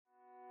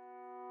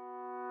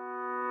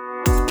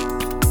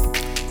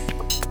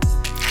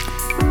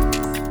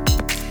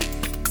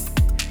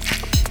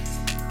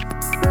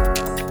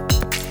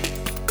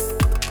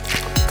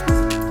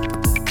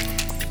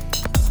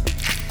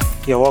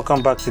Yeah,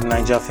 welcome back to the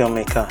Niger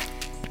Filmmaker,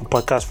 a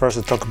podcast for us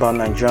to talk about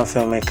Nigerian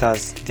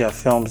filmmakers, their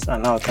films,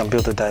 and how it can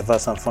build a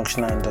diverse and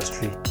functional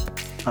industry.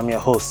 I'm your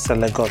host,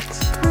 Selegot.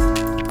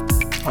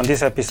 On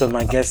this episode,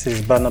 my guest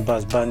is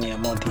Barnabas Barny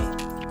Emordi.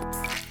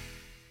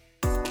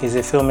 He's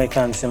a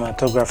filmmaker and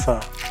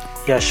cinematographer.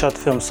 He has shot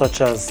films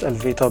such as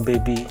Elevator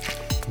Baby,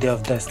 Day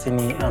of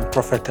Destiny, and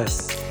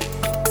Prophetess.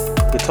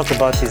 We talk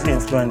about his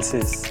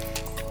influences,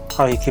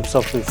 how he keeps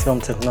up with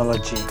film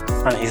technology,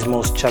 and his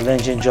most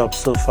challenging job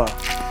so far.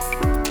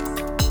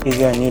 If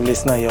you're a new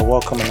listener, you're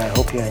welcome and I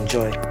hope you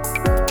enjoy.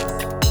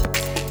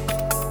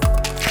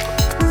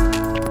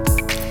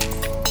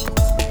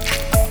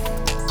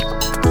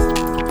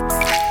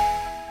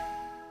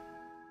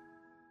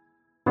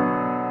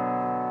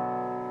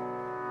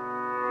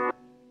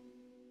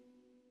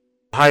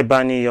 Hi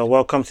Barny, you're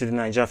welcome to the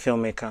Niger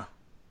Filmmaker.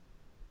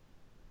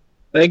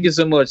 Thank you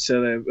so much,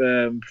 Sele.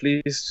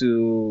 Pleased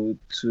to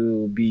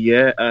be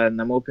here,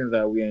 and I'm hoping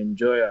that we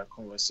enjoy our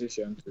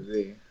conversation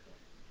today.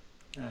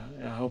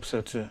 I hope so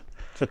too.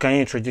 So can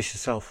you introduce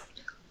yourself?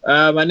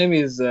 My name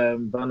is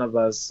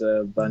Barnabas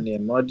Barny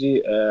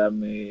Emordi.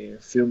 I'm a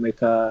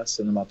filmmaker,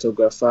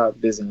 cinematographer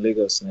based in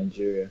Lagos,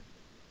 Nigeria.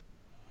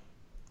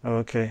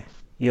 Okay.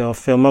 Your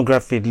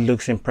filmography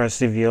looks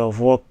impressive. You've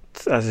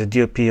worked as a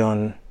DOP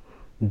on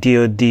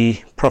DOD,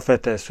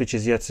 Prophetess, which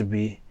is yet to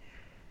be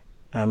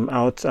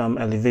out,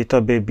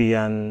 Elevator Baby,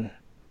 and I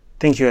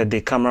think you are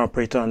the camera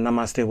operator on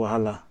Namaste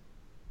Wahala.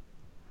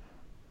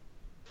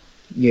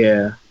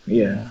 Yeah.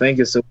 Thank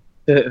you so much.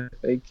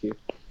 Thank you.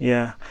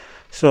 Yeah.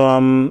 So,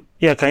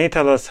 can you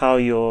tell us how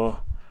your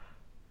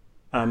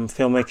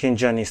filmmaking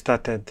journey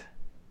started?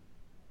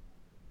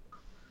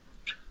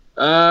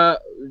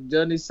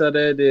 Journey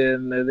started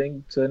in, I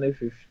think,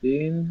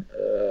 2015.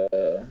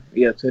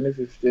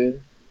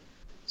 2015.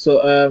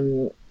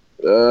 So,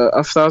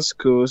 after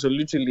school, so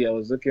literally I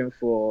was looking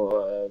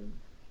for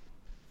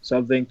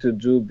something to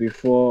do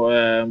before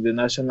the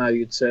National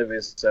Youth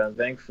Service, and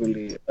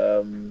thankfully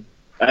I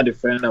had a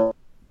friend that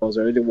was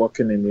already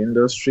working in the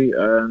industry,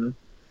 and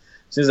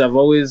since I've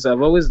always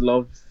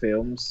loved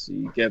films,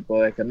 but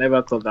like I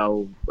never thought I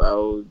would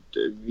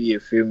be a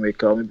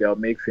filmmaker. Maybe I'll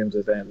make films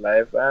at in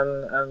life,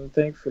 and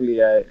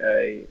thankfully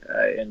I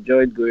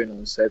enjoyed going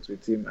on set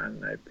with him,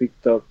 and I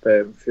picked up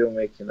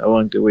filmmaking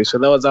along the way. So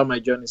that was how my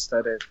journey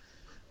started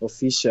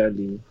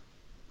officially.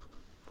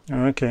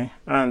 Okay.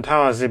 And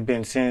how has it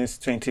been since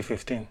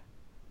 2015?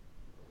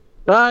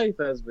 It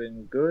has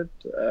been good.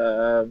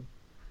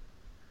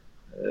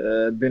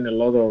 Been a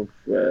lot of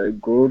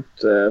growth,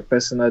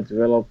 personal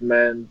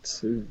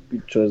development,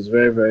 which was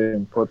very, very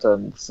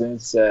important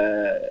since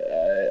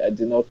I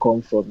did not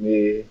come from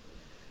a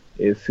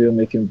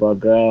filmmaking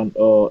background,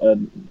 or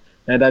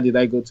neither did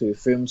I go to a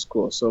film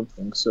school or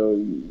something. So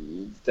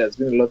there's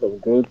been a lot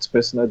of growth,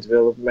 personal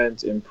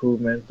development,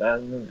 improvement,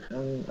 and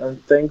I'm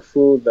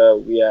thankful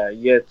that we are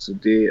here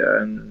today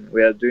and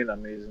we are doing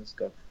amazing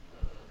stuff.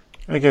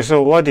 Okay,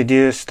 so what did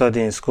you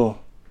study in school?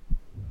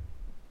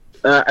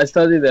 I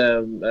studied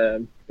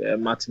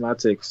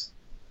mathematics.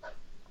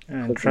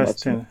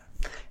 Interesting.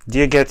 Do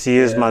you get to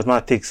use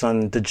mathematics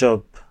on the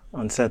job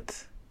on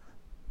set?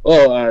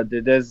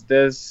 There's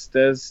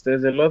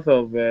a lot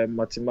of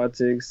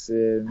mathematics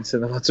in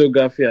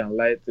cinematography and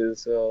lighting.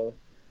 So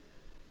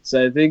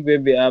I think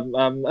maybe I'm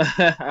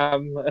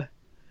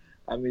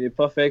in a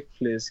perfect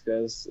place,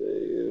 because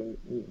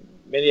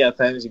many a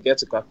times you get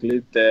to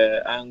calculate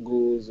the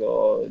angles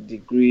or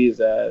degrees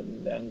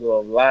and the angle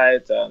of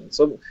light, and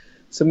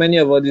so many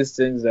of all these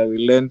things that we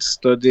learned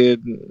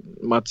studied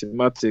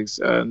mathematics,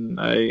 and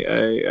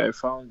I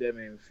found them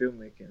in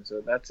filmmaking. So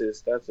that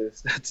is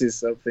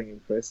something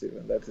impressive,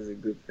 and that is a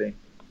good thing.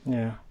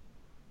 Yeah,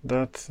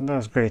 that's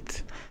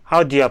great.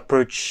 How do you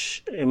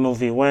approach a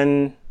movie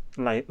when,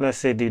 like, let's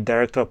say the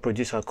director or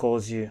producer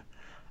calls you?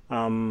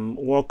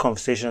 What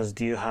conversations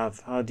do you have?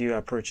 How do you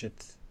approach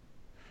it?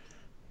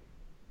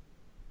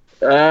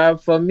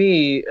 For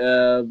me,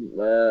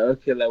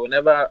 like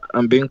whenever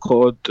I'm being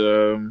called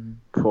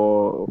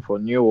for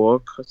new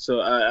work,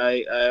 so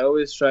I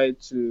always try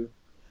to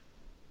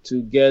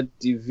get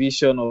the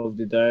vision of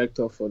the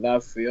director for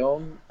that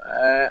film,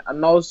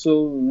 and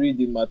also read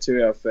the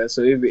material first.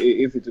 So if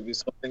it will be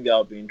something that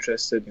I'll be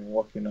interested in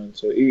working on,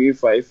 so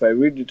if I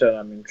read it and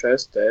I'm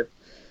interested,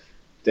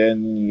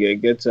 then you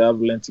get to have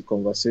lengthy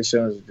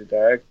conversations with the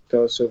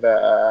director, so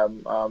that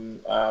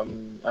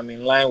I'm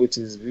in line with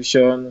his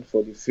vision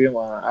for the film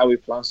and how he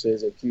plans to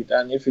execute.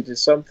 And if it is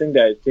something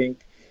that I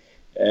think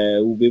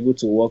we'll be able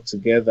to work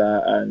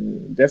together,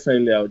 and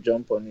definitely I'll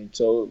jump on it.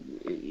 So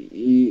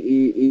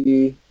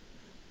the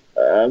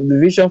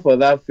vision for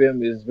that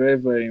film is very,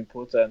 very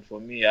important for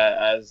me,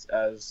 as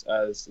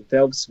it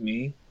helps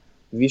me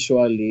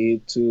visually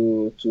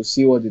to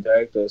see what the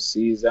director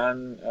sees,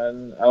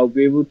 and I'll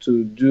be able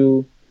to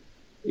do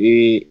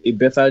a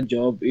better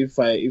job if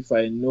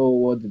I know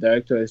what the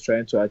director is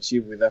trying to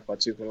achieve with that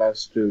particular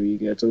story.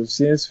 So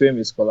since film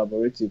is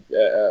collaborative,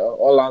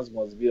 all hands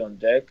must be on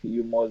deck.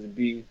 You must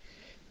be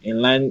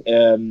in line.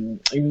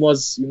 You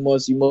must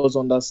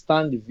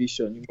understand the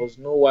vision. You must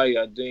know why you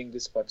are doing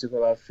this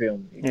particular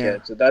film. You Yeah.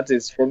 get, so that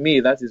is, for me,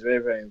 that is very,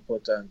 very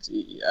important.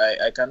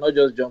 I cannot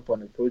just jump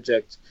on a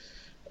project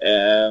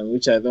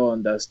which I don't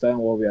understand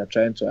what we are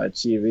trying to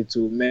achieve. It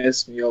will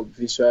mess me up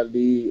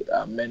visually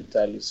and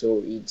mentally.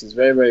 So it is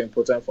very, very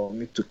important for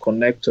me to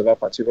connect to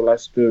that particular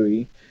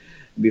story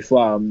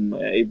before I'm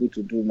able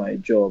to do my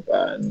job.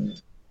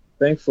 And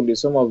thankfully,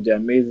 some of the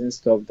amazing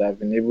stuff that I've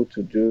been able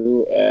to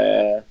do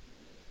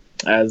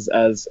has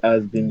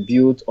been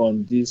built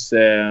on this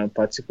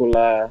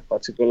particular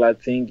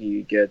thing.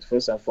 You get,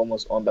 first and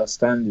foremost,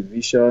 understand the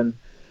vision,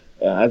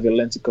 have a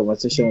lengthy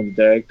conversation with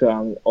the director,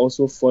 and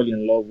also fall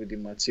in love with the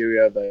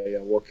material that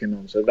you're working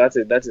on. So that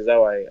is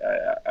how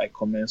I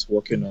commence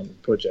working on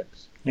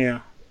projects.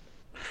 Yeah.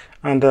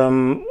 And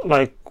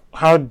like,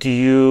 how do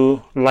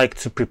you like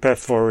to prepare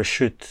for a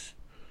shoot?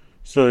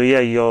 So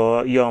yeah,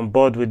 you're on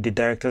board with the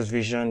director's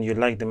vision. You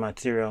like the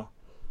material.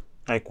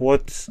 Like,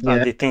 what are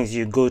Yeah. the things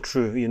you go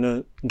through?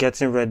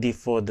 Getting ready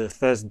for the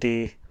first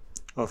day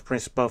of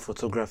principal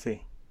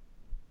photography.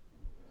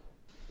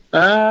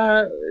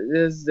 Uh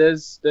there's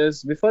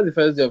before the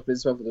first day of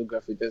principal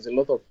photography, there's a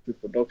lot of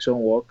pre-production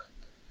work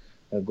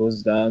that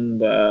goes down,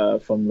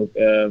 from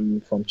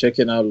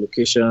checking out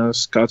locations,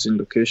 scouting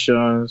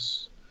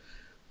locations,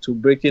 to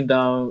breaking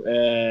down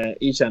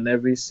each and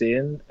every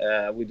scene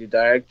with the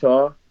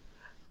director,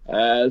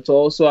 to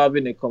also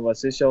having a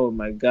conversation with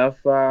my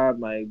gaffer,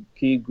 my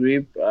key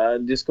grip,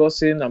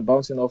 discussing and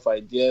bouncing off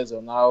ideas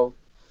on how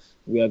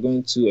we are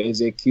going to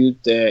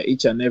execute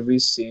each and every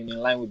scene in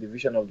line with the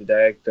vision of the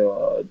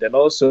director. Then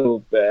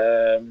also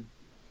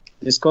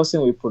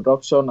discussing with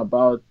production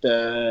about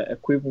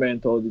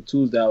equipment or the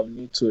tools that we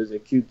need to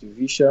execute the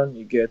vision.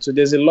 You get, so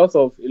there's a lot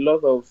of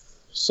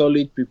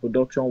solid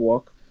pre-production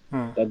work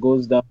Hmm. that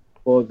goes down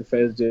for the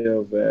first day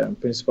of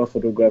principal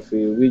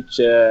photography, which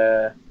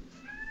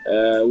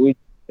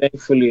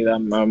thankfully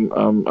I'm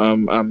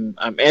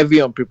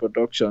heavy on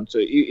pre-production. So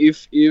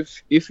if you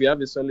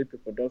have a solid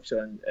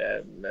pre-production,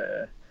 it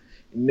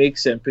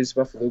makes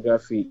principal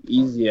photography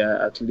easier,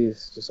 at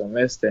least to some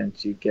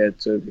extent. You get,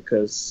 so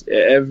because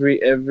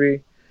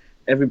everybody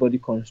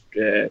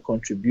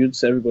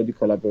contributes, everybody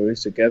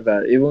collaborates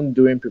together, even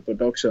during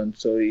pre-production.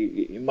 So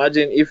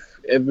imagine if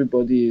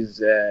everybody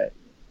is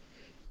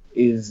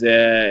in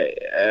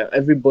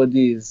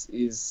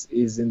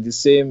the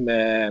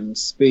same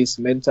space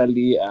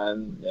mentally,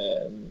 and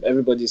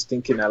everybody's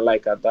thinking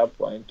alike at that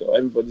point, or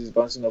everybody's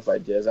bouncing off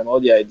ideas, and all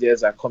the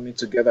ideas are coming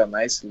together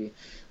nicely.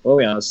 When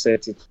we are on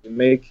set, it will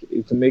make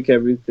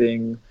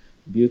everything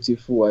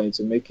beautiful, and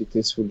to make it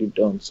tastefully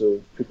done. So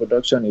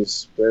pre-production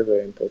is very,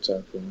 very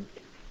important for me.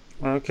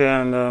 Okay,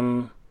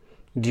 and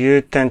do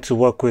you tend to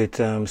work with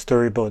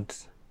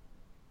storyboards?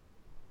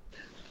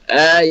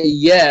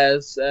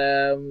 Yes,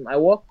 I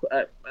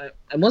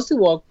mostly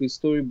work with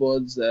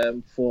storyboards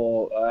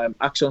for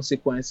action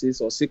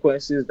sequences, or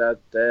sequences that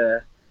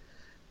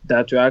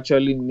you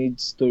actually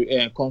need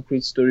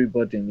concrete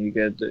storyboarding. You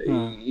get,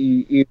 Hmm.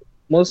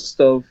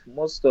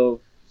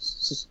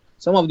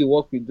 some of the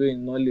work we do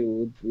in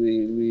Nollywood,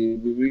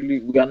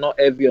 we are not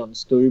heavy on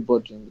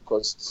storyboarding,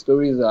 because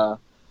stories are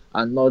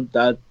not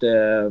that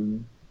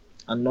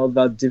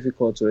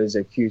difficult to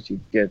execute. You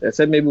get,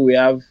 except maybe we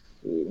have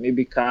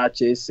maybe car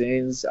chase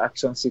scenes,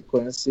 action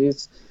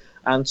sequences,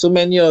 and so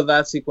many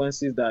other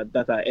sequences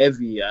that are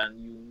heavy, and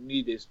you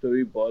need a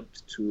storyboard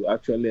to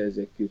actually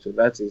execute. So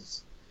that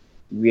is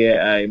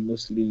where I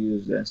mostly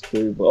use the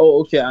storyboard.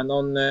 Oh, okay. And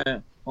on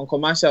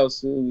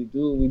commercials too, we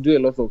do a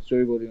lot of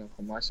storyboarding on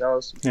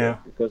commercials, Yeah.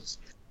 because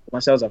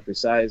commercials are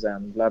precise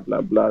and blah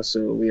blah blah.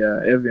 So we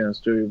are heavy on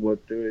storyboard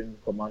during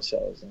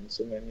commercials and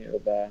so many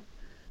other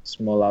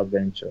smaller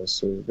ventures.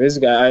 So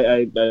basically,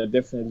 I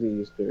definitely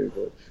use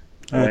storyboard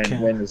when Okay.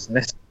 when it's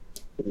necessary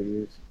to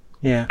use.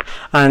 Yeah.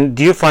 And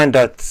do you find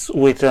that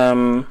with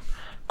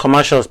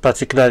commercials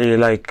particularly,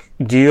 like,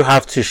 do you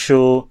have to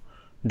show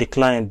the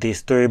client the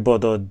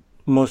storyboard, or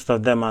most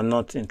of them are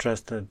not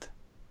interested?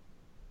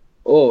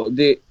 Oh,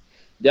 they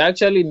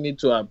actually need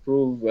to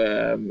approve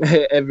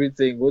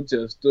everything, both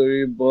your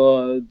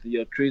storyboard,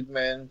 your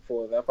treatment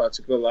for that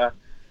particular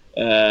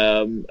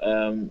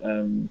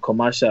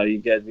commercial you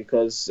get,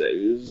 because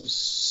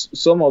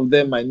some of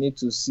them might need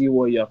to see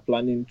what you're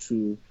planning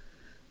to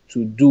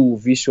do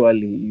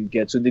visually. You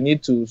get, so they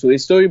need to. So a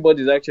storyboard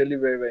is actually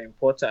very, very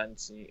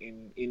important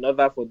in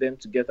order for them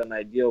to get an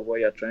idea of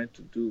what you're trying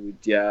to do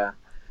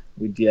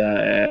with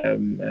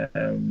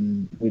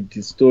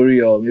the story,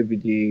 or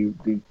maybe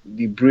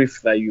the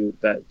brief that you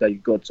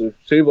got. So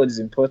storyboard is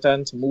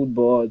important, mood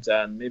boards,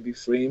 and maybe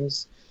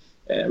frames,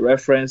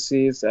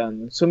 references,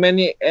 and so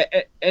many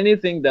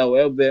anything that will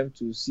help them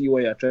to see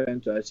what you're trying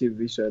to achieve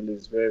visually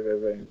is very, very,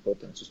 very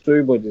important. So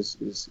storyboard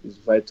is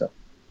vital.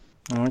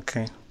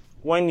 Okay.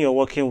 When you're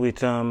working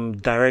with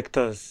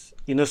directors,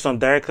 some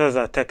directors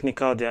are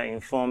technical, they are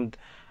informed,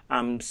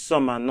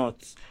 some are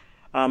not.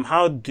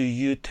 How do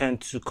you tend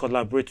to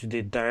collaborate with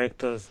the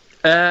directors?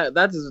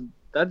 That is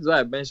that's why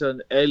I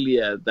mentioned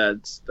earlier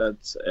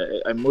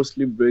that I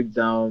mostly break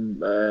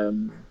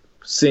down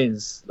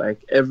scenes,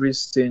 like every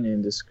scene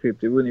in the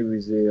script, even if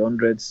it's a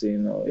 100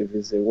 scene or if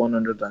it's a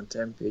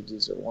 110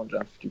 pages or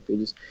 150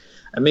 pages.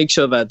 I make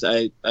sure that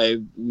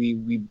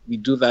we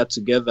do that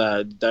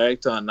together, the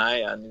director and I,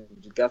 and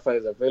if the gaffer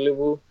is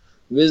available.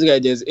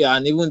 Basically,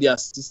 and even the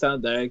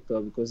assistant director,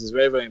 because it's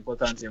very, very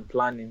important in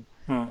planning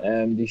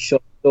the show.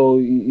 So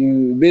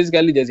you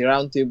basically, there's a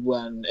round table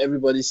and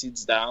everybody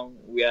sits down.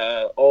 We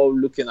are all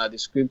looking at the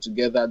script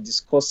together,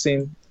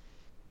 discussing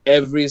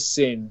every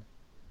scene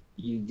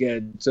you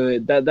get. So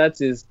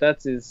that is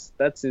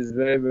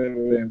very, very,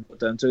 very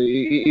important. So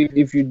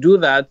if you do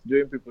that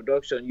during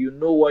pre-production, you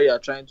know what you are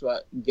trying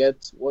to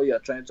get, what you are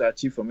trying to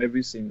achieve from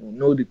every scene. You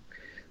know the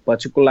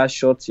particular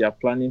shots you are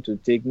planning to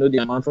take, know the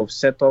amount of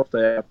setup that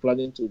you are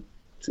planning to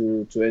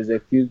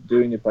execute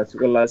during a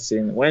particular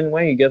scene. When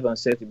you get on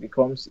set, it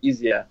becomes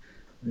easier.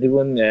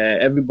 Even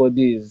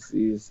everybody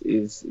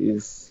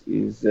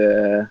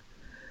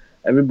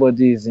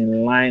everybody is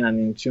in line and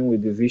in tune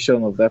with the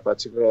vision of that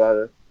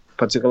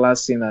particular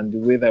scene and the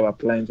way that we're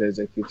planning to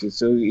execute it.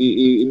 So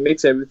it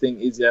makes everything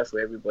easier for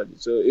everybody.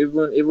 So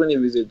even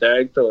if it's a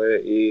director or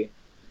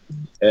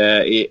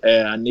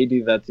an AD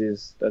that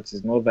is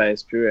not that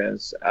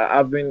experienced,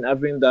 having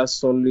that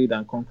solid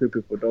and concrete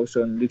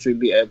pre-production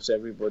literally helps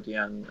everybody,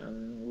 and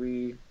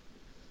we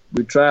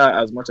try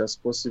as much as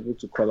possible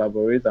to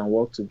collaborate and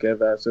work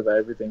together so that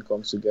everything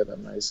comes together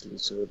nicely.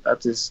 So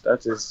that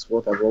is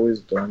what I've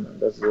always done, and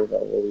that's what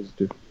I'll always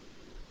do.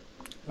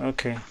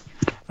 Okay.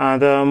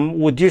 And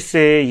would you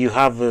say you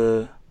have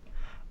a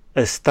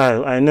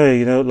style? I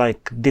know,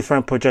 like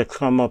different projects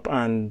come up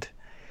and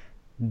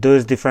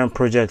those different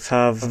projects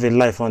have a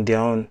life on their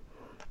own.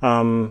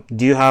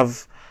 Do you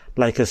have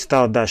like a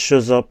style that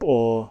shows up,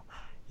 or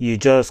you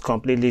just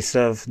completely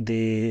serve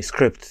the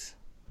script?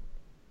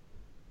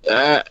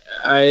 I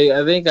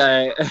think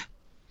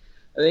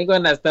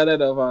when I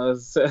started off, I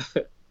was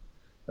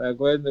like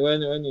when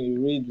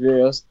you read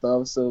various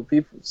stuff. So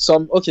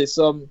some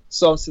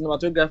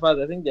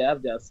cinematographers, I think they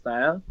have their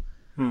style.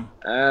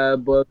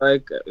 But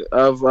like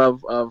I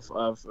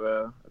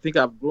think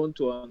I've grown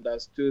to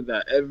understand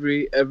that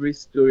every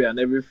story and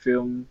every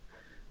film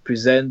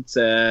presents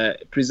a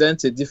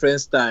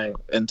different style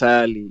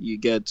entirely. You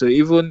get, so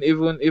even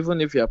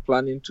if you're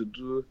planning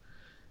to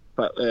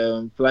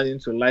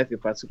light a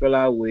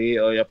particular way,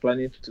 or you're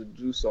planning to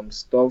do some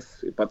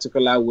stuff a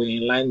particular way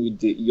in line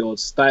with your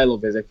style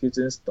of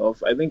executing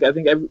stuff, I think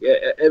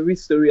every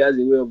story has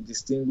a way of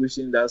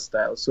distinguishing that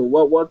style. So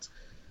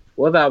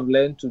what I've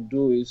learned to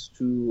do is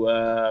to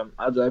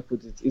how do I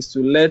put it, is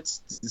to let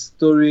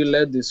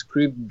the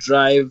script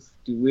drive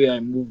the way I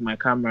move my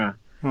camera.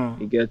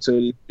 You get, so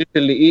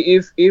literally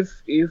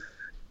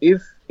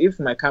if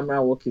my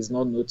camera work is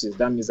not noticed,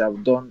 that means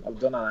I've done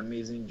an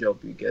amazing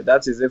job. You get,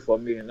 that is it for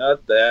me.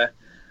 Not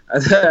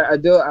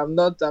I'm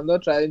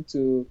not trying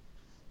to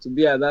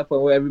be at that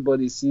point where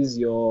everybody sees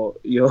your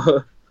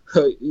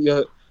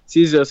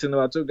sees your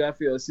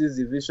cinematography or sees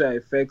the visual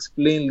effects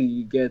plainly.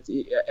 You get,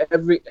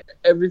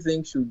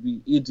 everything should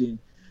be hidden.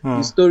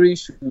 The story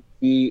should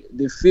be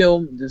the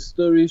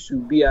story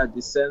should be at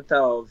the center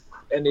of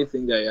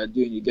anything that you're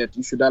doing. You get,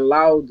 you should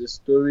allow the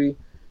story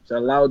to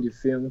allow the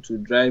film to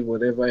drive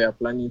whatever you're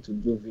planning to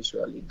do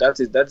visually. That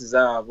is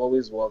how I've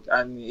always worked.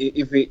 And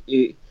if it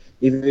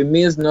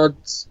means not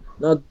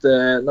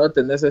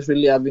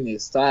necessarily having a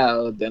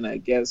style, then I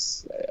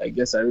guess I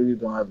really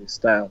don't have a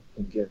style.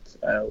 You get,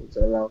 I would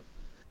allow.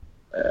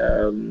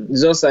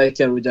 It's just like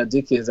Roger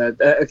Dickens. I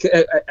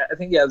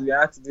think he has been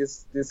asked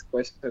this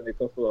question a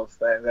couple of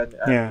times,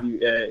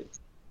 and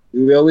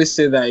we always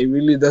say that he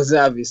really doesn't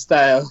have a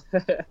style.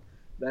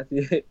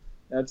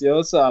 that he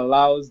also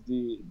allows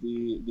the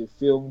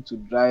film to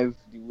drive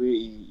the way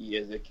he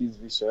executes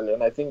visually,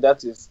 and I think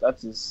that is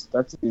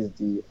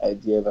the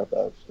idea that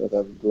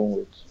I've gone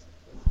with.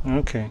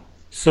 Okay.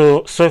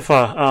 So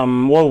far,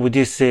 what would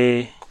you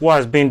say? What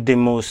has been the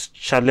most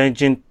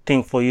challenging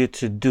thing for you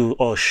to do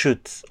or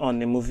shoot on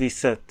a movie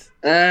set?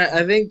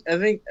 I think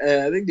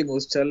the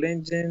most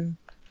challenging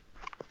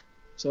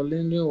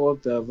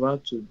work that I've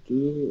had to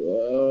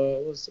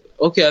do.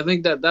 I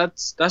think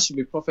that should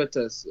be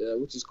Prophetess,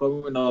 which is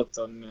coming out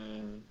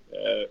on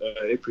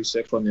April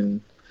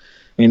 2nd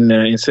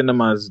in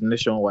cinemas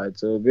nationwide.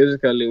 So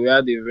basically, we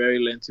had a very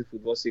lengthy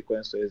football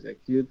sequence to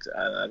execute,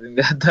 and I think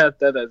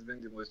that has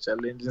been the most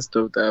challenging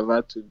stuff that I've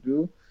had to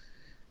do.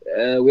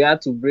 We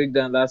had to break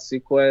down that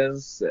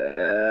sequence.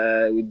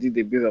 We did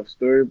a bit of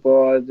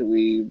storyboard.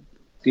 We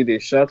did a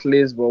short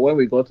list, but when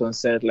we got on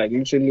set, like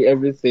literally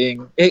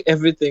everything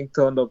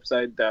turned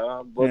upside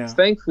down. But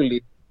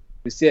thankfully,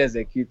 we still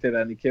executed,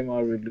 and it came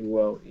out really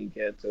well. You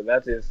get, so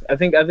that is, I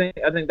think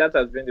that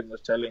has been the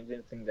most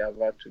challenging thing that I've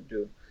had to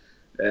do.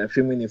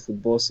 Filming a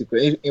football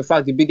sequence. In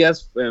fact, the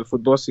biggest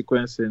football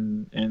sequence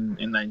in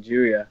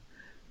Nigeria.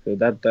 So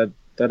that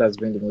has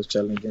been the most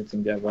challenging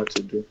thing that I've had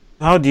to do.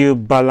 How do you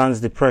balance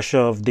the pressure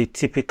of the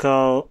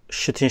typical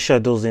shooting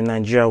schedules in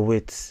Nigeria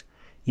with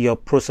your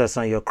process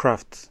and your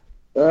craft?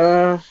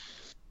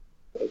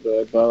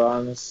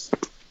 balance.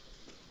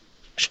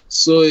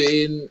 So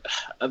I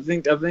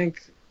think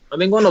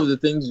one of the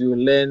things you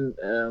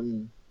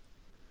learn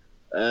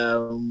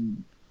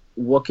um,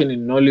 working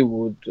in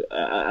Nollywood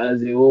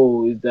as a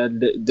whole is that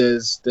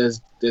there's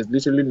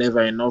literally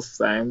never enough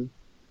time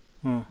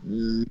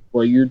Mm.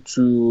 for you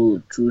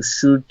to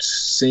shoot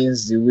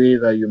scenes the way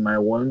that you might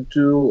want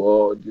to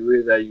or the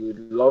way that you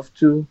would love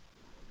to.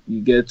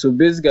 You get so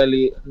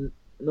basically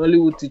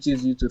Nollywood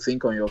teaches you to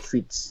think on your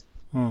feet.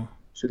 Mm.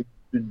 So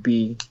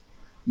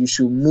you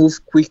should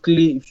move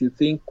quickly. If you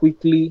think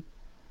quickly,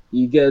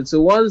 you get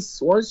so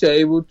once you're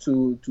able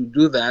to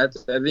do that,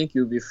 I think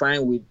you'll be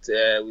fine with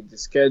the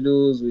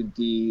schedules, with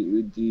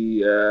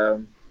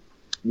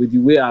the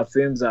way our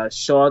films are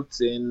shot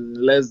in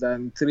less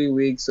than 3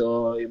 weeks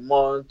or a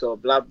month or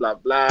blah blah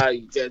blah.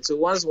 You get so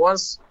once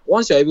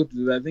you're able to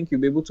do that, I think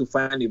you'll be able to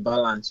find a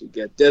balance. You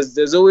get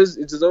there's always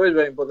it is always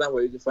very important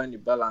for you to find a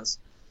balance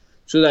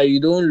so that you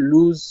don't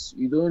lose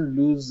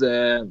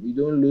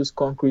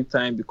concrete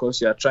time because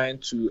you are trying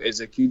to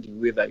execute the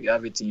way that you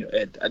have it in your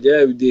head. At the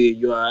end of the day,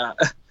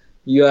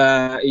 you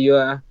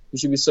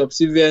should be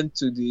subservient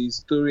to the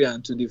story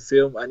and to the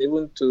film and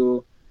even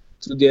to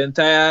the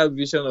entire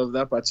vision of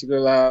that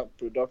particular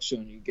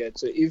production. You get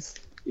so if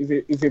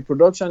a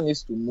production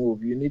needs to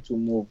move, you need to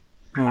move.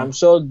 Mm. I'm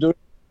sure during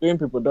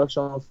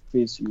pre-production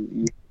phase,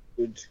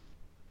 would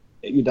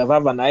you'd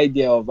have an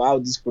idea of how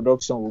this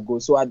production will go.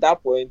 So at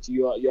that point,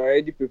 you're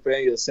already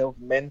preparing yourself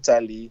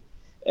mentally,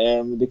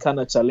 the kind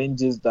of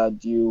challenges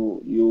that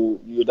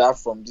you'd have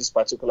from this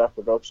particular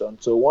production.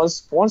 So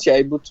once you're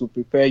able to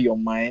prepare your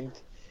mind,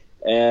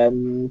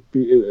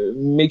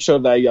 make sure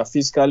that you are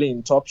physically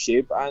in top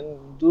shape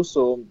and do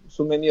so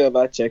many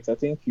other checks. I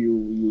think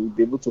you'll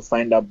be able to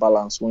find that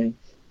balance when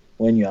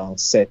you're on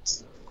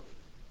set.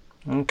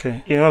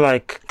 Okay.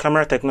 Like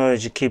camera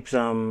technology keeps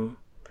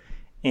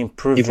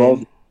improving.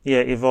 Evolve.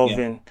 Yeah, Yeah.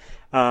 evolving.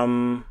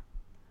 Um,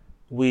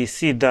 we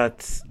see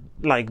that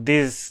like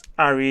these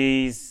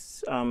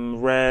Aries,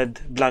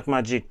 Red, Black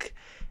Magic,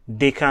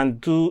 they can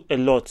do a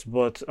lot,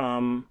 but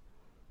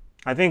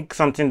I think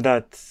something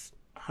that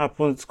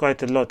happens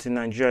quite a lot in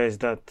Nigeria is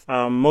that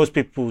most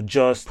people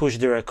just push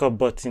the record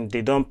button.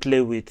 They don't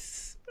play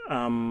with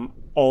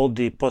all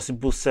the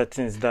possible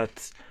settings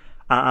that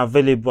are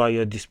available at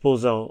your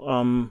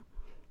disposal.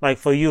 Like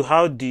for you,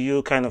 how do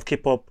you kind of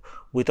keep up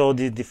with all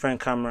these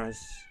different cameras?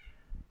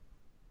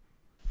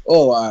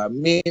 Oh,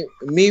 me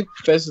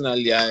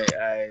personally,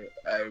 I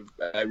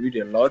read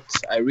a lot.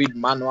 I read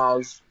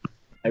manuals.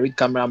 I read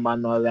camera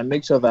manuals. I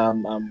make sure that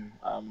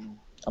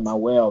I'm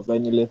aware of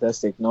any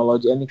latest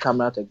technology, any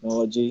camera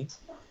technology.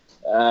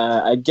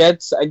 I get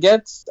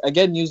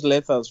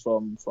newsletters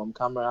from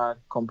camera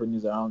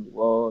companies around the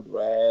world,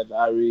 Red,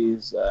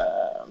 Aries,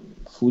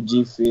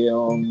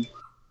 Fujifilm,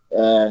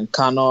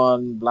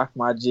 Canon,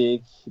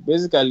 Blackmagic.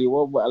 Basically,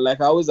 what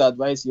like I always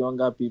advise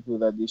younger people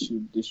that they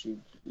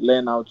should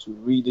learn how to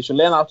read. They should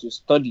learn how to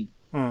study.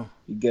 Hmm.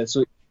 You get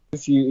so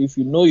if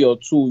you know your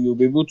tool, you'll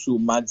be able to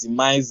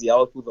maximize the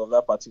output of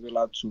that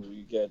particular tool.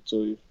 You get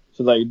so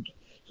that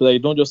you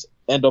don't just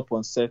end up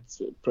on set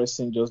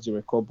pressing just the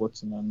record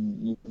button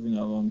and moving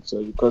along.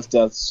 So because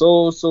there's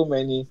so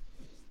many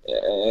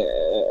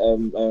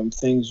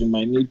things you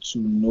might need to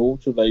know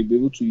so that you'll be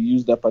able to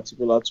use that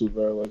particular tool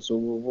very well. So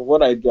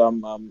what I do,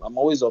 I'm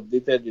always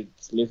updated with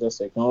latest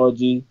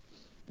technology.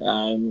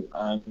 I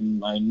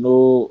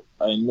know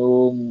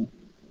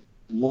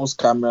most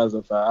cameras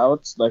that are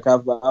out. Like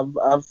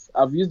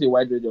I've used a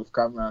wide range of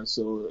cameras.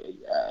 So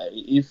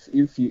if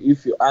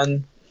you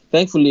and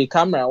thankfully a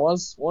camera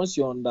once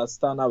you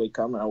understand how a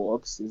camera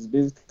works, it's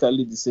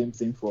basically the same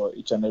thing for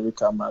each and every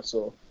camera.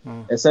 So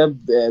Hmm. except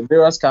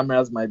various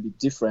cameras might be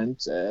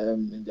different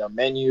in their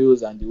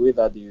menus and the way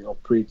that they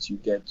operate. You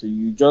get so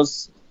you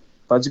just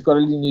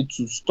particularly need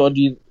to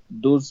study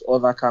those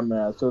other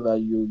cameras so that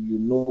you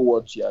know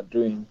what you are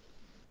doing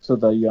so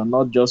that you are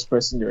not just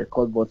pressing the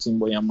record button,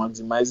 but you're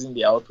maximizing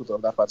the output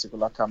of that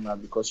particular camera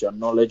because you're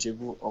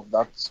knowledgeable of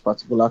that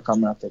particular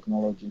camera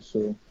technology.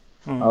 So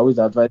I Hmm. always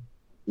advise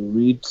you to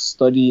read,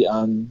 study,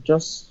 and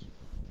just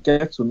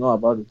get to know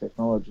about the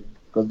technology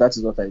because that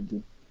is what I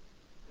do.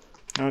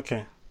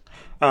 Okay.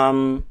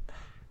 Um,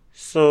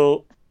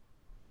 so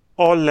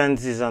all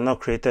lenses are not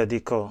created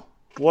equal.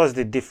 What's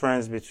the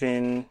difference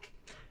between,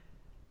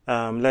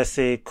 let's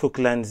say, Cook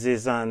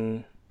lenses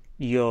and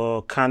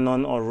your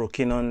Canon or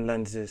Rokinon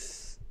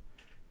lenses?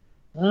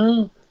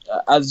 Mm,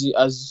 as you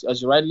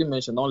rightly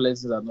mentioned, all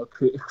lenses are not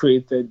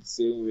created the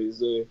same way.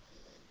 So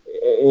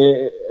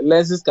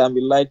lenses can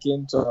be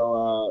likened to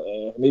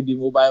our maybe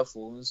mobile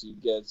phones. You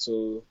get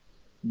so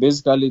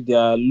basically they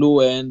are low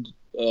end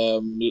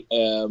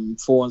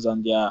phones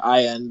and they are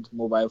high end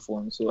mobile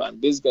phones. So and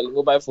basically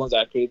mobile phones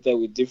are created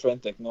with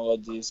different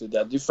technologies. So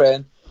there are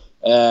different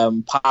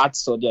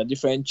parts or there are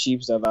different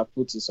chips that are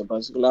put in some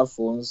particular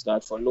phones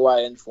that for lower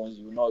end phones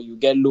you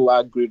get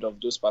lower grade of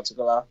those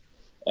particular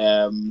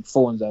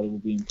phones that will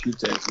be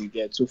imputed. You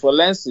get so for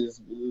lenses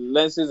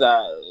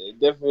are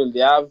definitely they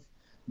have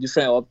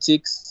different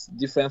optics,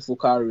 different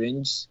focal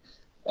range,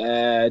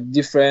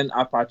 different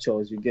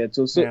apertures you get.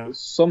 So Yeah.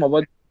 some of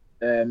it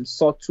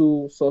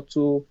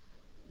subtle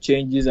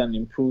changes and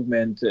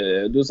improvement.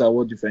 Those are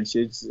what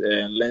differentiates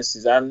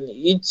lenses, and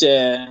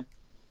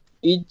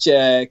each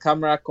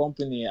camera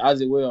company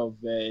has a way of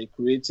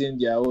creating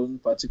their own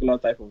particular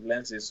type of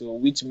lenses, so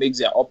which makes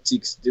their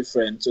optics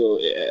different. So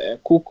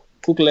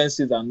Cook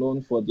lenses are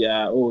known for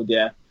their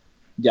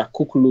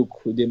Cook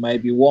look. They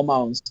might be warmer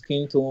on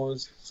skin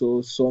tones.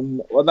 So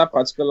some other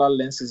particular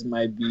lenses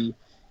might be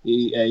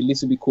a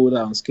little bit colder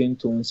on skin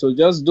tone. So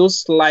just those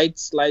slight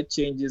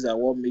changes are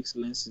what makes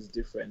lenses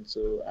different.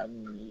 So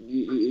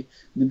it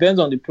depends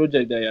on the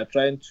project that you're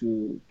trying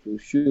to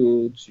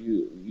shoot.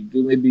 You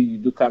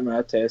do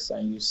camera tests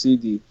and you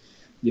see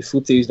the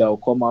footage that will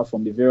come out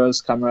from the various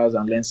cameras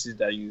and lenses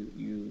that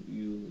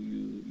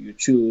you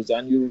choose,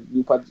 and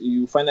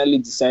you finally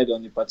decide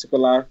on the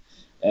particular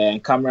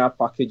camera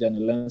package and a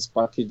lens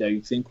package that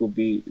you think will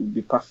be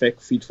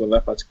perfect fit for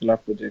that particular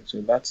project.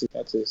 So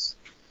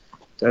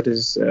that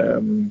is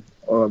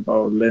all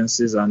about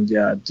lenses and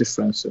their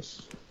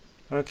differences.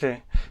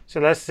 Okay. So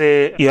let's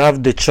say you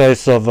have the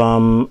choice of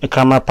a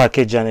camera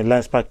package and a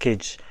lens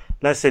package.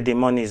 Let's say the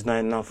money is not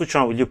enough. Which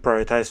one will you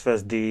prioritize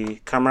first, the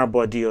camera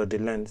body or the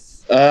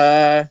lens?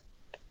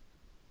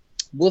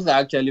 Both are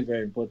actually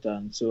very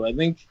important. So I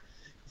think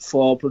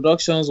for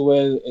productions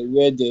where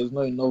there's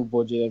not enough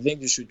budget, I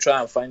think you should try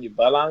and find a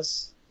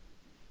balance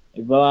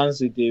with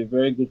a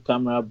very good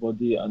camera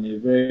body and a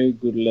very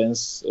good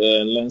lens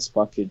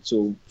package.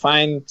 So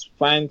find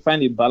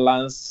a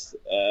balance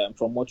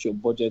from what your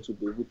budget will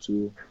be able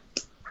to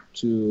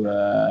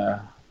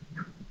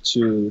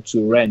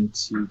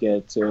rent. You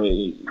get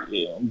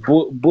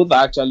both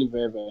are actually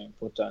very, very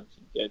important.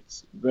 You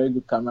get very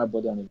good camera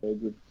body and a very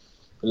good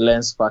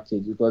lens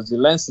package, because the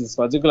lens is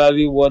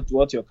particularly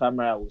what your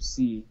camera will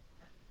see,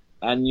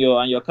 and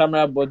your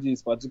camera body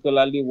is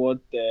particularly what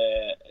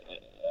the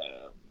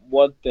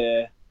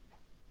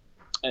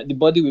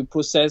body will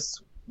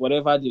process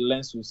whatever the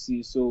lens will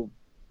see. So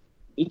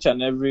each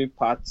and every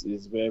part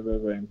is very, very,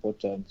 very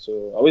important.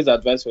 So I always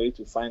advise for you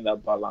to find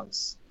that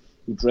balance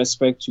with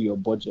respect to your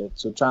budget.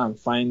 So try and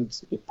find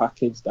a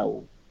package that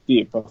will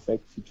be a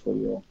perfect fit for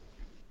your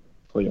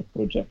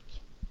project.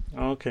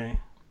 Okay.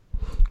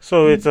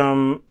 So it's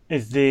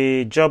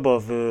the job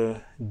of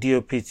a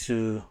DOP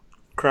to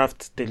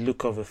craft the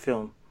look of a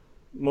film.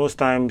 Most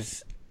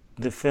times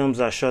the films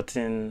are shot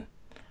in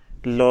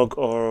log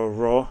or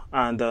raw,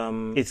 and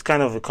it's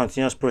kind of a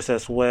continuous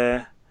process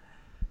where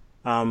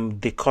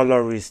the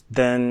colorist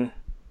then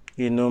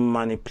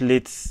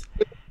manipulates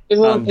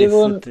the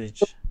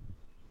footage.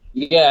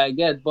 Yeah, I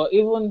get, but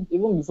even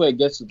before it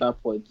gets to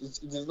that point,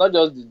 it is not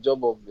just the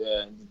job of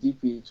the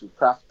DP to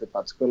craft the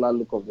particular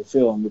look of the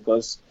film,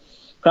 because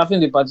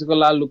crafting the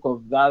particular look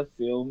of that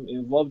film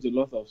involves a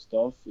lot of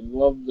stuff.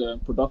 Involves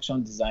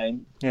production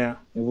design, Yeah.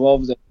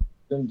 involves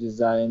film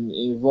design,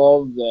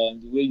 involves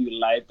the way you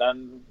light,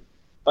 and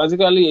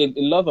particularly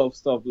a lot of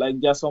stuff. Like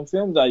there are some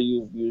films that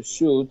you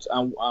shoot,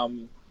 and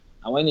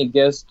when it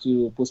gets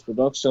to post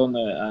production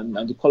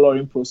and the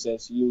coloring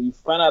process, you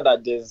find out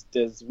that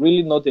there's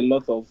really not a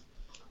lot of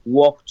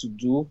work to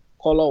do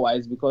color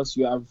wise, because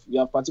you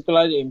have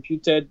particularly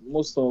imputed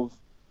most of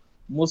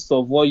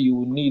what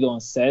you need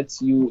on set.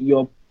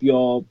 Your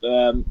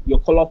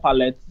color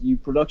palette, your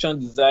production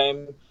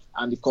design,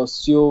 and the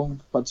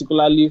costume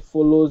particularly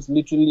follows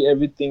literally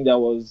everything that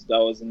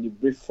was in the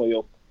brief for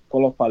your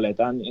color palette.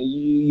 And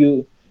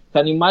you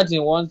can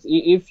imagine, once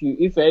if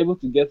you're able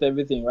to get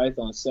everything right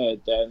on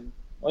set, then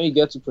when you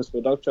get to post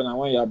production and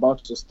when you're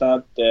about to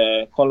start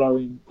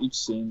coloring each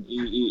scene,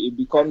 it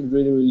becomes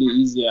really, really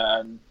easier,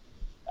 and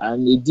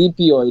a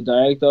DP or a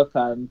director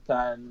can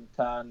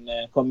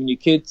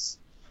communicate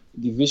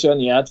the vision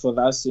he had for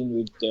that scene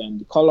with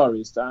the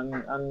colorist,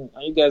 and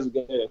you guys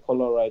get a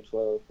color right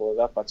for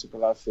that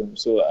particular film.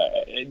 So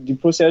the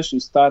process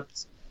should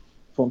start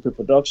from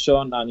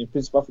pre-production, and in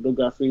principal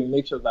photography,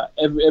 make sure that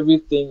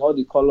everything, all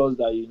the colors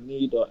that you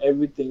need, or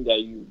everything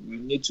that you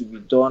need to be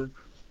done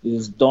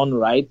is done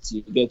right.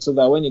 You get, so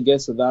that when it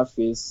gets to that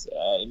phase,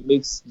 it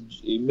makes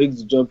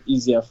the job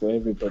easier for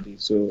everybody.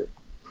 So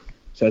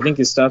I think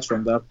it starts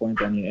from that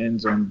point and it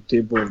ends on the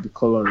table of the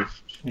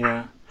colorist.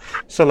 Yeah.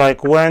 So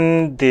like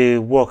when the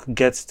work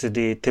gets to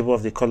the table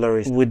of the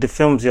colorist, with the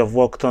films you've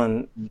worked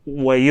on,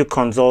 were you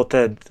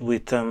consulted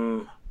with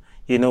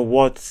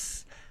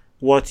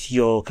what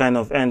your kind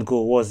of end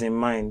goal was in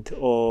mind,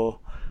 or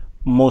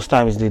most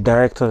times the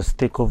directors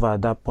take over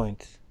at that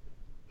point?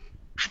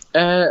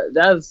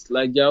 That's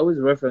like, there are always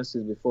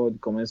references before the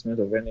commencement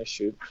of any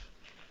shoot.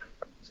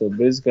 So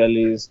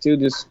basically, it's still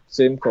this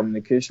same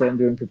communication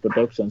during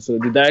pre-production. So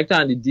the director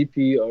and the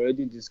DP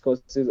already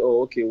discusses,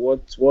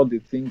 what they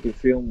think the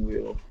film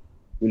will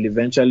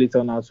eventually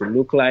turn out to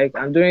look like.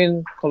 And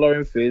during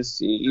coloring phase,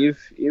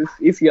 if you as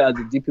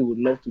the DP would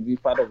love to be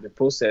part of the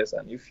process,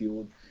 and if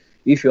you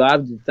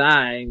have the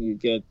time,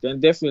 then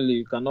definitely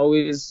you can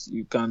always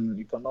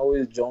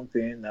jump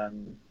in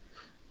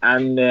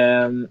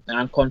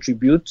and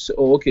contribute.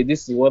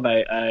 This is what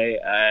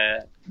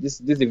this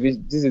is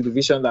the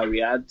vision that we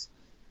had.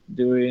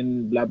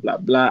 doing blah blah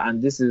blah,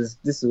 and this is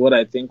what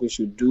I think we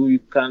should do. You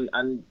can,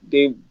 and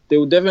they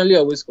will definitely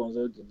always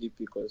consult the DP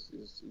because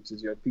it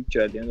is your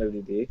picture at the end of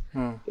the day.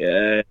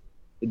 Yeah,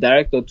 the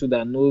director too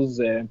that knows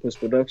post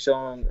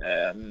production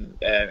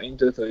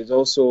into it is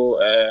also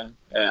an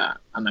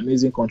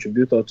amazing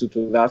contributor to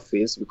that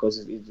phase because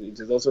it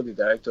is also the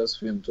director's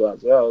film too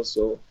as well.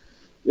 So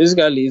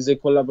basically, it's a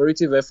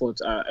collaborative effort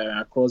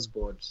across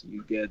board.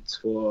 You get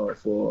for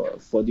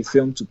the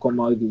film to come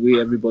out the way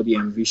everybody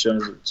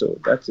envisions it. So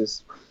that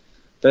is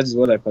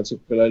what I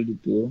particularly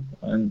do,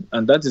 and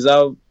that is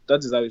how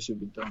it should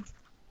be done.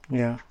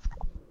 Yeah.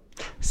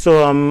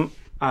 So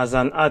as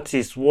an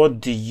artist,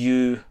 what do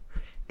you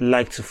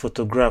like to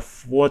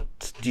photograph?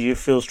 What do you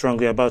feel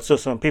strongly about? So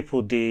some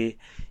people they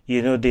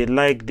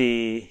like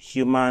the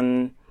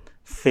human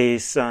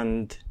face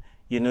and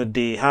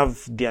they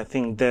have their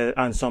thing there,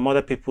 and some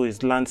other people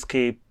is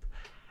landscape,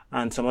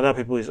 and some other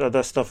people is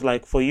other stuff.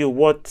 Like for you,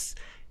 what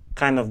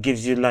kind of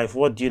gives you life?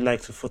 What do you like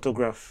to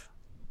photograph?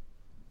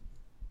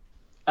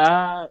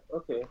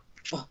 Okay.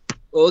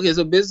 Okay,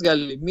 so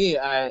basically me,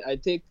 I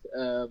take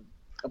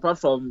apart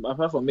from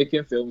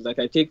making films, like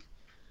I take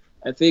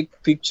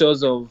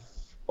pictures of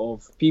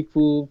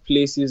people,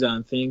 places,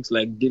 and things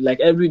like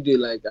every day.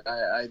 Like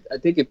I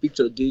take a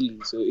picture daily.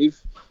 So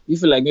if you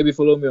like maybe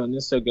follow me on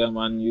Instagram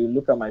and you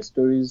look at my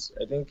stories,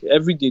 I think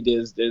every day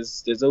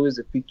there's always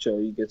a picture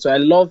you get. So I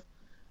love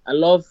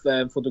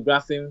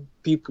photographing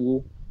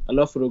people. I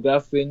love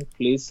photographing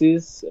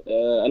places.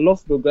 I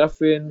love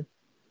photographing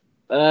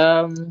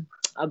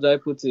how do I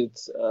put it?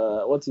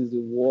 What is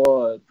the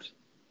word?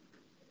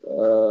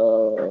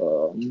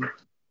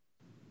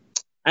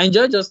 I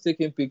enjoy just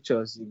taking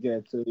pictures. You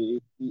get, so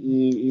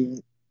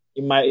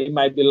it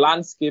might be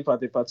landscape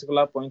at a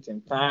particular point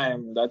in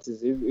time. That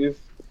is, if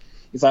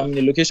I'm in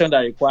a location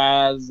that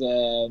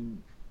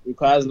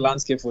requires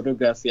landscape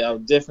photography, I'll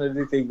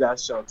definitely take that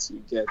shot.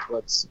 You get,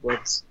 but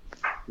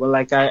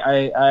like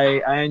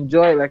I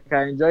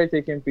enjoy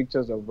taking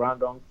pictures of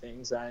random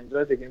things. I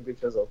enjoy taking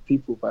pictures of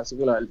people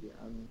particularly,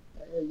 and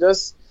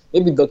just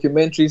maybe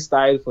documentary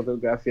style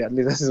photography. At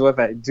least this is what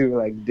I do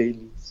like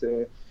daily.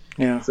 So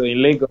Yeah. So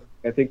in Lagos,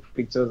 I take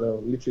pictures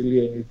of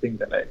literally anything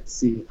that I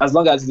see, as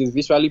long as it is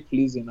visually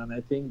pleasing and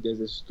I think there's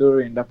a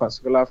story in that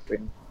particular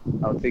frame.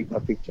 I'll take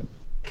that picture.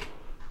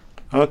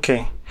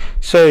 Okay.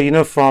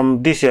 So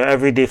from this your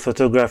everyday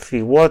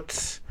photography,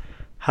 what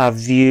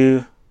have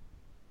you?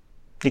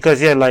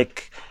 Because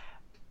like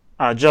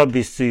our job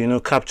is to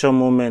capture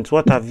moments.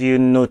 What have you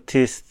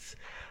noticed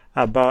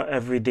about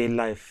everyday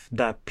life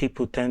that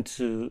people tend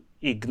to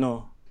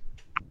ignore?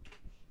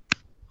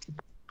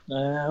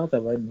 What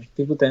about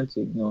people tend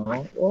to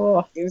ignore?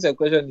 Oh, this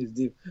question is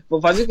deep.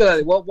 But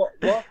particularly,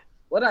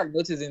 what I've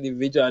noticed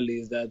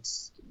individually is that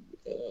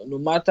no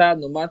matter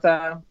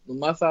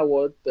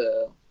what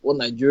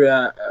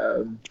Nigeria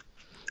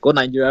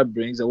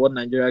brings or what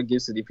Nigeria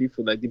gives to the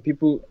people, like the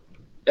people,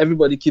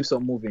 everybody keeps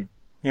on moving.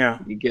 Yeah.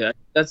 You get,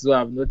 that's what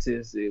I've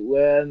noticed.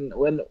 When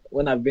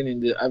I've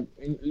been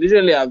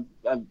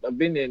I've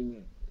been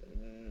in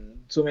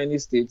so many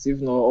states, if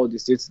not all the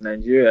states in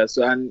Nigeria.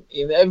 So, and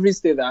in every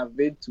state that I've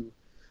been to,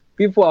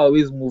 people are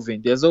always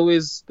moving. There's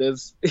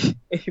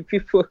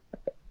people.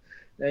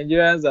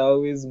 Nigerians are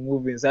always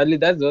moving. Sadly,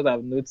 that's what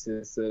I've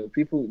noticed.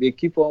 People, they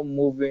keep on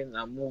moving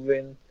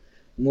and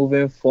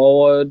moving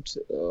forward,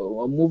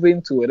 or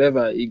moving to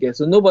whatever you get.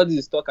 So nobody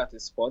is stuck at a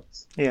spot.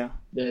 Yeah.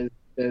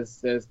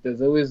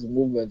 There's always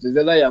movement. It's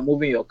either you're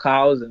moving your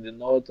cows in the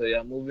north, or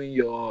you're moving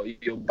your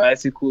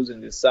bicycles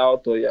in the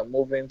south, or you're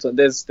moving. So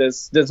there's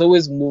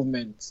always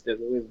movement. There's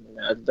always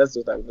movement. That's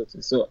what I've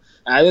noticed. So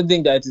I don't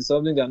think that it is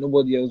something that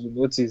nobody else will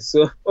notice.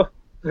 So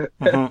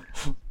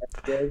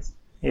yes.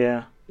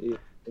 Yeah.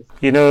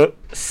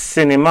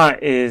 Cinema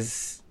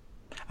is,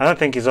 I don't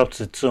think it's up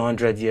to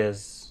 200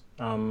 years.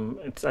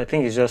 I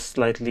think it's just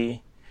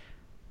slightly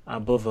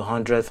above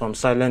 100 from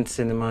silent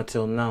cinema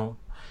till now.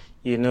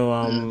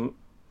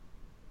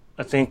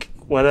 I think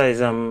whether it's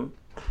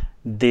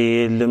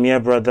the Lumiere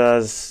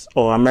brothers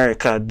or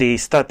America, they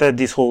started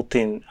this whole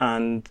thing,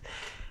 and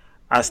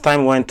as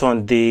time went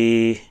on,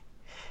 there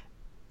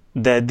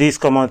are these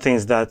common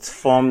things that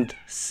formed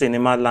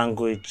cinema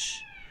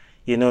language.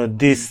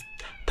 This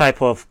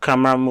type of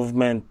camera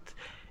movement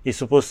is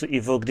supposed to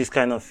evoke this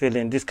kind of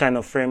feeling. This kind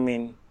of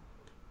framing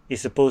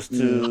is supposed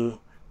to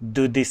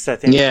do this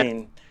certain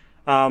thing.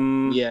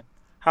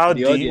 How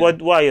do you?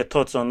 What are your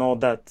thoughts on all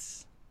that?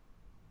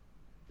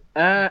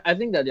 I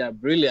think that they are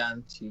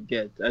brilliant. You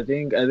get. I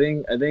think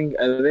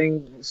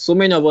so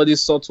many of all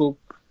these subtle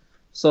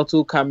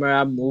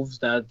camera moves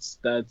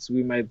that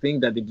we might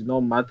think that they do not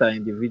matter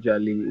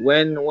individually.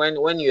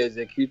 When you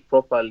execute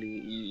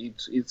properly,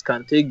 it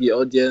can take the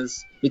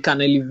audience. It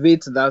can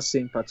elevate that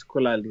scene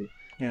particularly,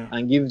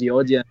 and give the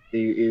audience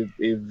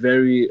a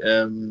very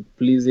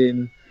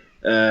pleasing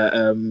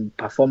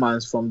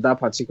performance from that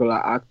particular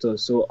actor.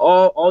 So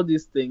all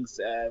these things,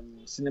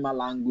 cinema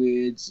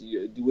language,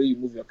 the way you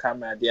move your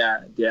camera, they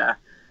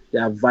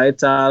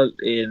vital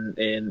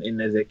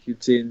in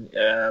executing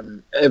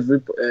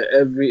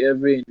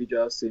every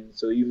individual scene.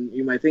 So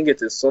you might think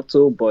it is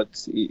subtle,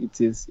 but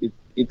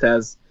it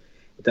has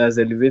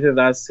elevated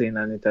that scene,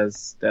 and it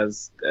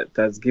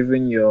has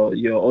given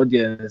your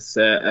audience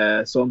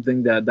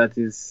something that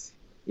is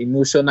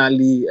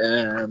emotionally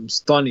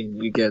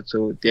stunning. You get,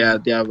 so they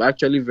are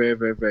actually very,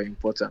 very, very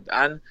important.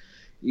 And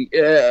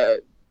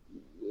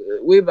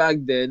way back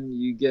then,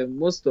 you get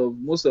most of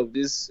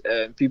these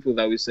people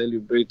that we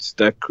celebrate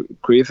that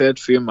created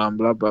film and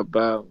blah blah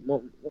blah.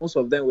 Most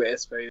of them were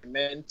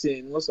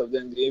experimenting. Most of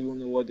them didn't even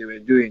know what they were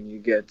doing. You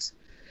get,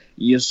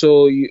 I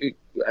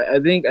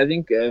think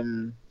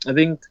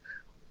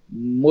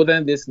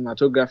modern day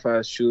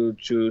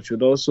cinematographers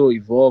should also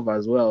evolve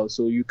as well.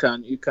 So you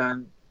can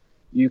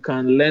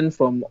learn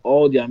from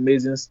all the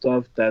amazing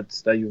stuff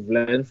that you've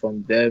learned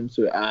from them.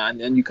 So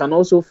and you can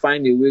also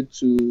find a way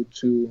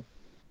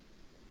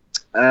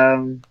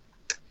um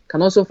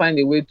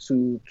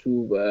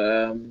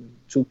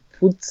to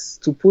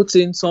put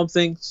in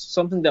something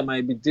that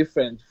might be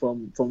different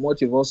from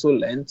what you've also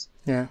learned.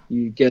 Yeah.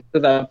 You get, so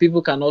that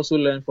people can also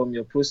learn from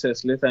your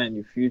process later in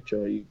the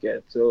future. You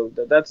get, so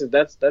that's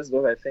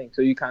what I think.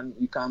 So you can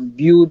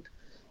build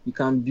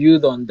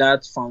on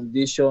that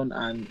foundation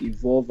and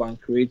evolve and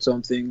create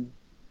something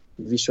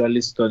visually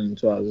stunning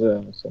too as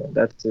well. So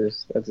that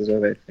is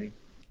what I think.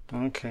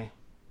 Okay.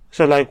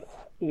 So, like,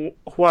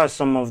 who are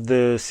some of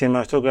the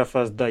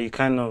cinematographers that you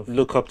kind of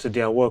look up to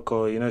their work,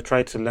 or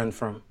try to learn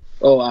from?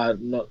 Oh,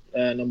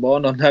 number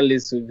one on that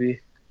list would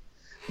be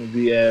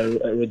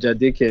Roger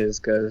Dickens,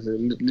 because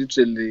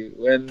literally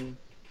when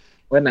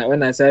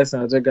I started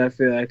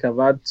cinematography, like, I've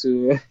had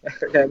to I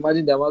can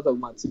imagine the amount of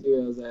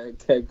materials I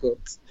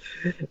got,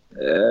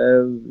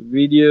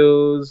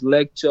 videos,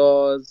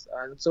 lectures,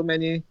 and so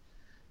many.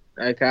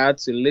 Like, I had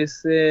to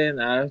listen,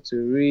 I had to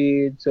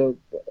read. So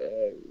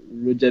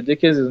Roger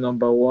Dickens is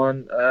number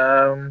one.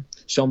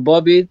 Sean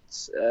Bobbitt,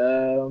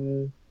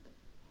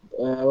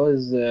 what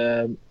was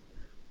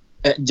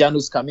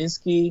Janusz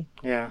Kaminski.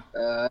 Yeah.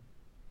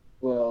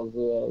 Who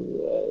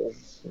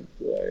else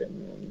do I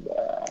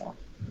remember?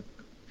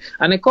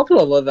 And a couple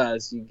of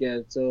others, you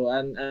get. So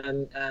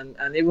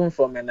and even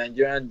from a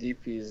Nigerian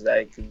DPs,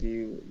 like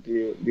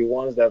the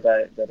ones that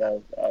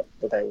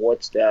I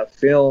watch their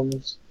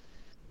films,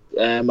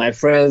 my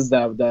friends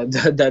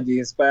that they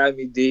inspire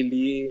me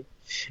daily,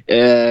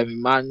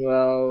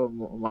 Emmanuel,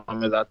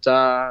 Mohamed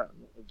Atta,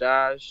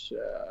 Dash,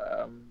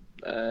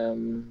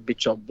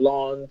 Bishop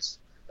Blunt,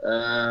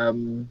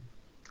 and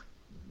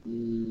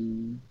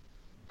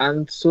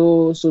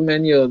so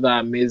many other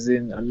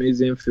amazing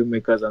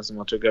filmmakers and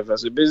cinematographers.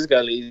 So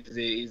basically,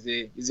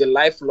 it's a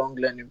lifelong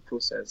learning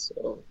process.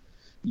 So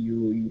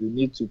you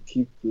need to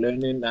keep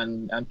learning,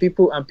 and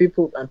people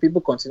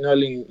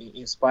continually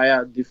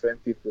inspire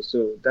different people.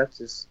 So that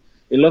is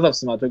a lot of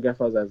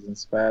cinematographers has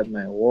inspired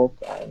my work,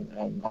 and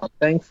I'm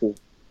thankful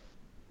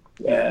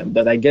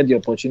that I get the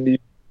opportunity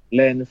to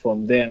learn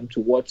from them, to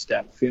watch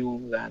their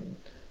films, and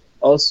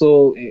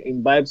also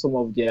imbibe some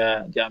of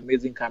their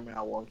amazing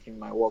camera work in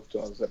my work too.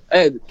 Also,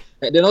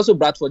 then also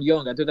Bradford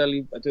Young. I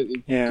totally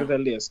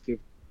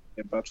escaped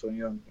Bradford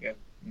Young. Yeah.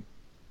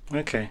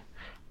 Okay.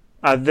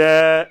 Are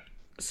there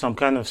some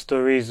kind of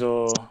stories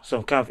or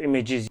some kind of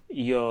images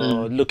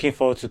you're looking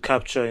forward to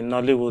capture in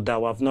Nollywood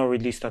that we have not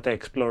really started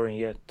exploring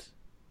yet?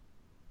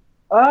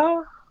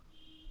 Nah,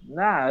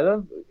 I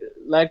don't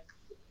like.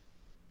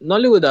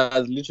 Nollywood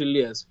has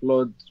literally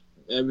explored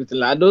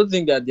everything. I don't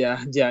think that there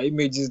are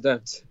images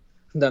that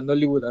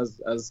Nollywood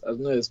has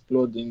not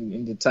explored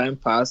in the time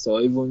past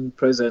or even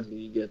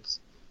presently.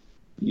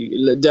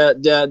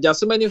 There are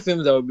so many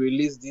films that will be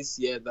released this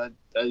year that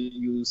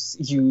you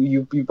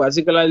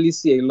particularly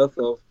see a lot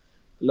of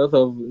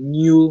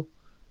new.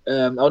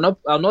 I'll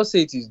not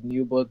say it is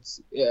new, but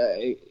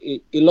a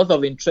lot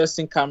of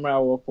interesting camera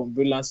work from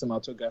brilliant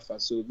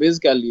cinematographers. So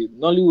basically,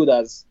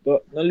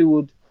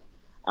 Nollywood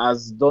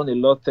has done a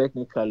lot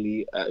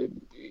technically.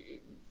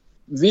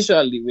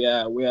 Visually,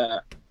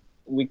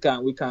 we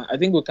can I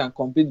think we can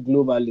compete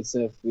globally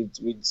itself with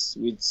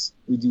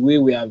the way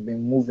we have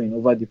been moving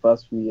over the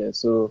past few years.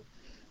 So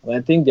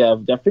I think they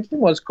have pretty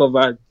much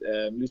covered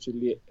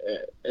literally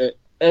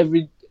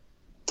every.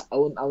 I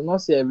will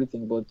not say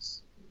everything, but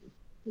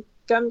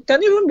can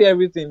even be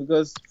everything,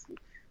 because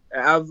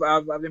I've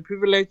been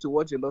privileged to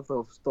watch a lot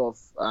of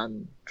stuff,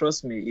 and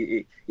trust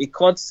me, it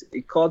cuts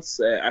across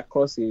a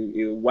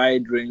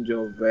wide range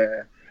of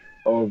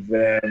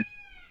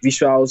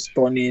visual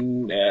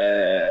stunning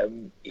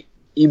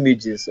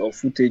images or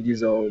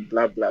footages or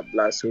blah blah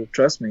blah. So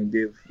trust me,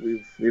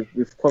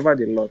 we've covered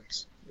a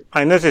lot.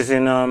 I noticed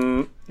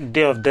in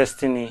Day of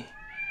Destiny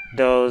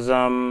there was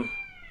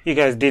you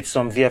guys did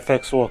some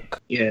VFX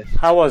work. Yes.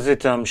 How was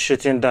it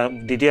shooting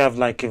that? Did you have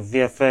like a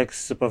VFX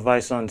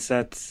supervisor on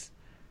set?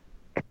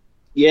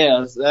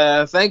 Yes,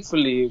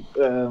 thankfully,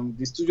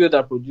 the studio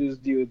that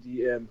produced DOD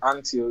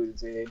Antio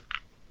is a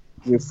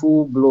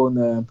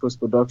full-blown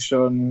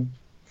post-production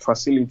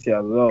facility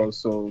as well.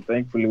 So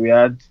thankfully, we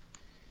had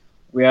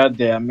we had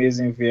the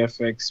amazing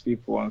VFX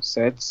people on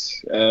set.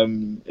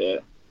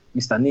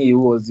 Mr. Nee, who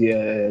was the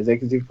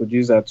executive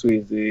producer too,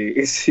 is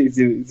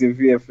a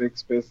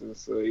VFX person.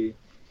 So he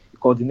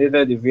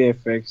coordinated the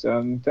VFX,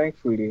 and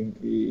thankfully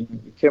he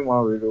came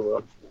out really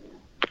well.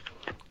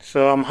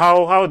 So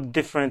how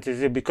different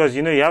is it? Because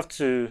you have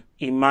to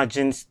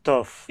imagine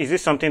stuff. Is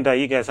this something that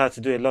you guys had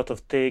to do a lot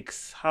of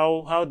takes?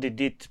 How did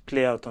it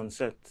play out on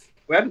set?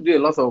 We had to do a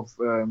lot of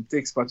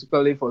takes,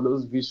 particularly for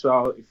those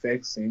visual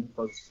effects scenes,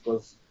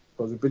 because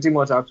we pretty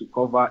much had to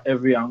cover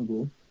every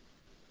angle.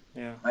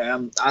 Yeah.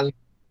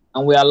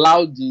 And we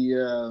allowed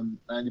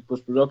the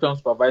post production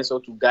supervisor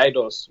to guide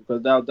us,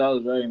 because that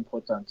was very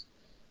important.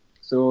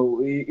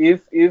 So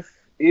if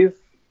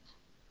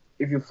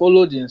you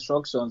follow the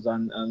instructions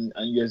and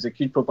you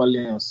execute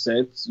properly on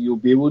set, you'll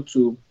be able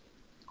to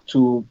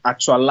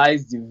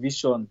actualize the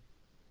vision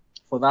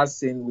for that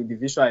scene with the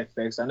visual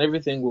effects, and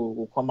everything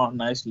will come out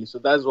nicely. So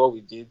that's what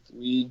we did.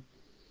 We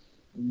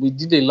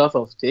did a lot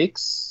of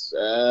takes,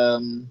 a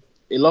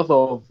lot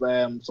of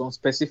some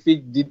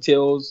specific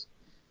details,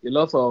 a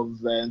lot of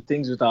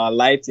things with our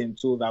lighting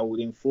too that would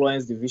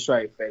influence the visual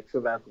effect,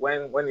 so that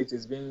when it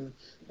is being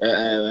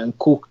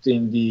cooked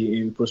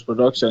in post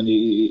production,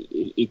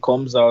 it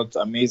comes out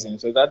amazing.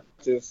 So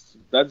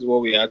that's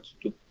what we had to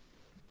do.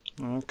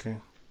 Okay.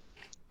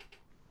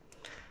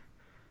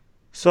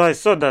 So I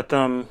saw that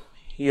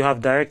you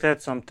have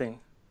directed something,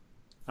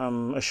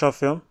 a short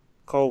film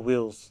called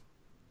Wheels.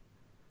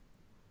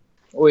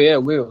 Oh yeah,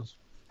 Wheels.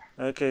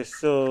 Okay,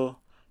 so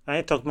can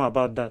you talk more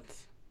about that?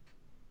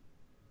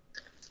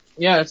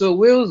 Yeah, so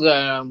Wheels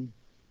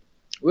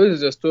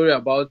is a story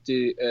about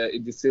a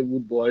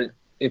disabled boy,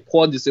 a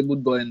poor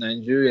disabled boy in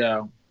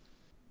Nigeria,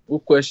 who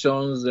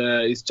questions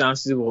his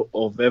chances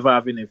of ever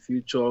having a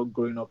future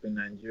growing up in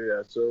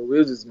Nigeria. So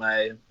Wheels is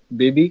my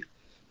baby.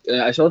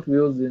 I shot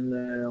Wheels in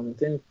I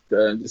think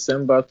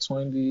December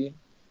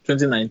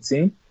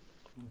 2019.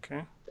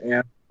 Okay.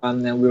 Yeah,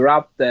 and then we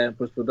wrapped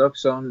post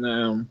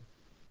production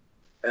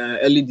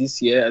early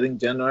this year, I think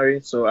January.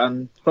 So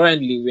and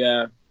currently we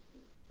are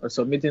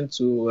submitting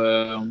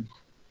to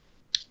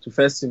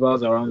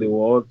festivals around the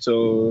world.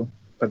 So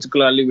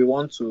particularly we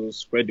want to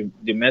spread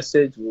the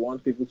message. We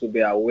want people to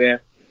be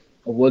aware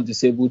of what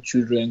disabled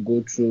children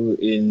go through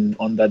in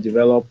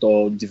underdeveloped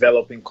or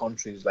developing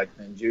countries like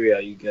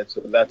Nigeria. You get,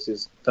 so that's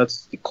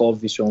the core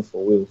vision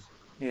for Wales.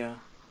 Yeah,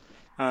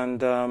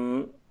 and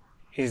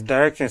is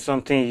directing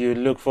something you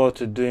look forward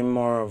to doing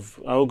more of?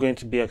 Are we going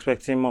to be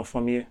expecting more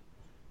from you?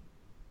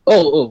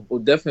 Oh,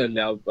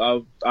 definitely.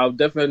 I'll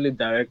definitely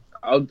direct.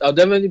 I'll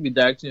definitely be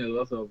directing a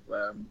lot of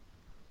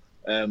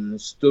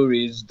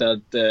stories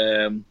that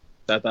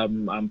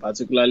I'm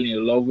particularly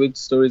in love with.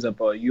 Stories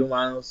about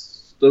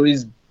humans.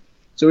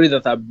 Stories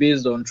that are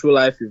based on true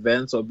life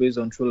events or based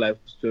on true life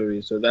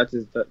stories. So that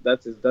is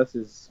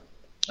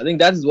I think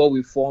that is what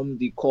we form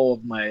the core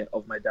of my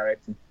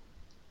directing.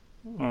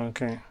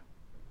 Okay.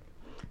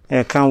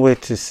 Yeah, can't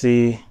wait to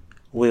see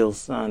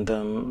Wheels and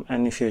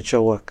any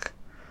future work.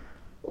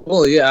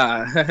 Oh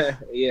yeah,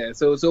 yeah.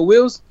 So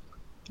Wales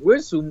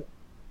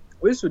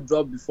should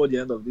drop before the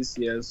end of this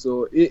year.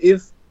 So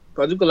if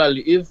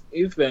particularly if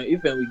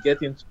we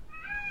get into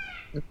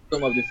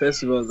some of the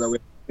festivals that we're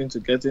going to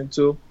get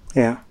into,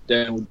 Yeah.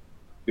 then we'll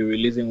be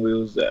releasing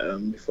Wales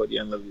before the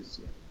end of this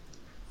year.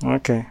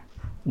 Okay.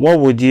 What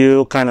would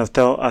you kind of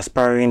tell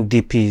aspiring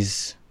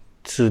DPs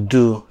to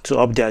do to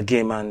up their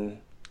game and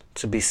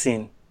to be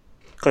seen?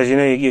 Because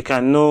you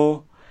can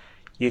know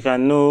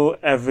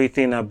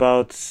everything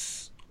about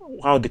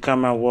how the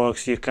camera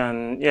works. You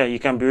can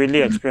be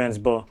really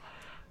experienced, but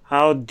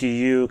how do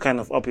you kind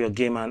of up your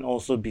game and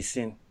also be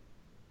seen?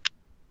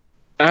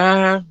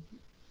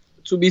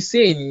 To be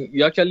seen,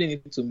 you actually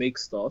need to make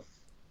stuff.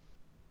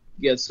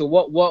 Yeah. So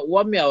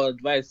what me I would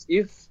advise,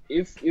 if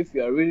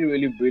you are really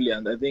really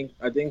brilliant, I think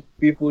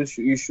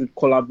you should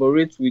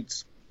collaborate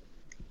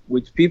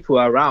with people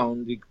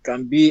around. It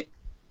can be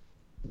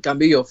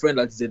your friend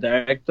that is a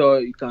director.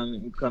 You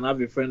can have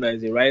a friend that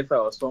is a writer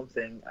or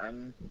something,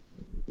 and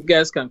you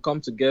guys can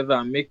come together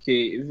and make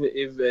even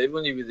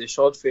if it's a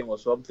short film or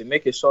something,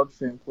 make a short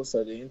film, post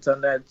on the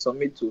internet,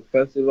 submit to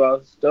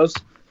festivals.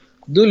 Just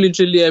do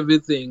literally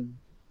everything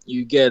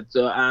you get,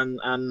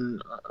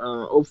 and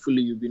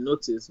hopefully you'll be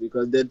noticed,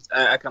 because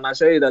I can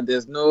assure you that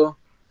there's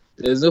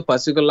no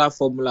particular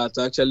formula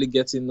to actually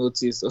getting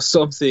noticed or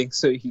something.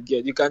 So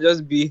you can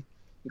just be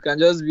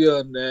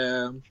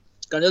on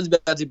can just be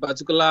at the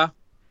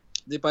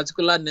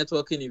particular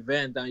networking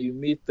event, and you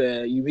meet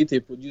a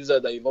producer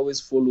that you've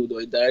always followed or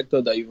a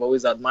director that you've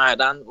always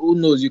admired, and who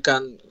knows, you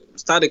can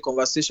start a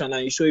conversation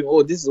and you show him,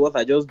 oh, this is what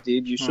I just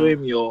did. You show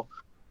him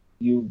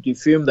the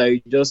film that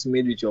you just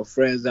made with your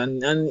friends,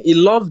 and he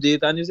loved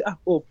it, and you say,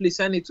 oh, please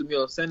send it to me,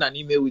 or send an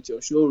email with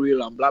your show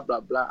reel and blah blah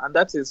blah, and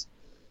that is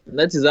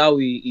how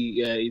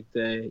it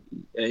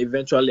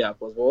eventually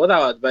happens. But what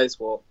I would advise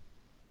for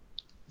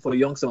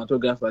young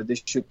cinematographers, they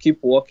should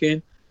keep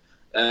working,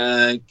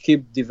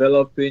 keep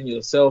developing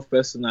yourself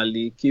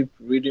personally, keep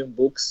reading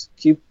books,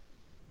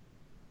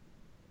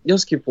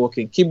 just keep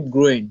working, keep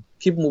growing.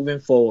 keep moving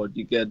forward.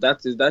 You get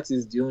that is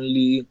the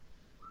only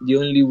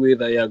way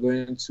that you're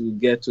going to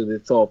get to the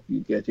top.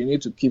 You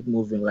need to keep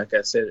moving, like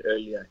I said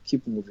earlier.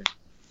 Keep moving.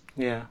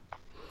 Yeah.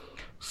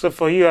 So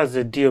for you as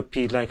a DOP,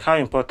 like how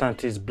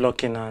important is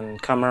blocking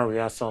and camera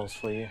rehearsals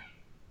for you?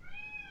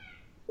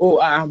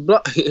 Oh,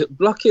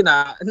 blocking.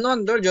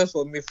 Not just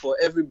for me, for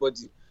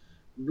everybody.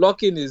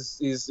 Blocking is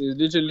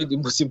literally the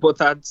most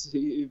important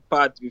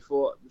part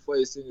before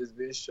a scene is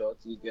being shot.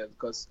 You get,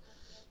 because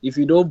if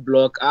you don't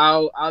block,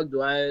 how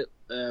do I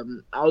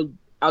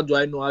how do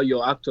I know how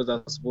your actors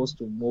are supposed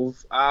to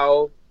move?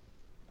 How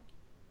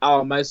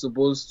am I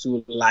supposed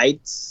to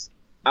light?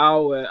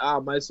 How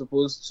am I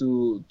supposed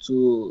to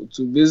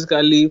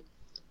basically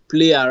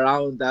play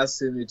around that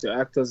scene with your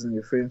actors in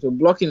the frame? So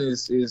blocking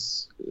is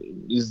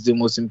the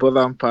most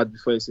important part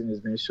before a scene is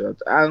being shot.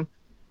 And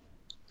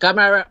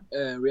camera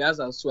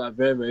rehearsals too are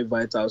very, very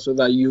vital, so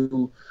that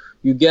you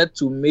get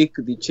to make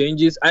the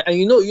changes. And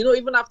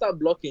even after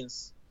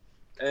blockings,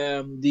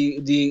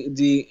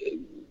 the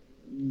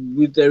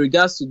with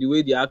regards to the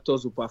way the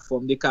actors will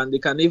perform, they can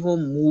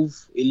even move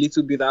a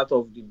little bit out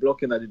of the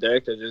blocking that the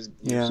director just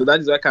gave. Yeah. So that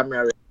is why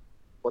camera is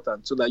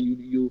important, so that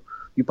you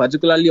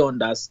particularly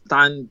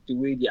understand the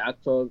way the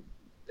actor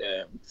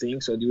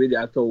thinks, or the way the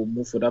actor will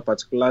move for that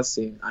particular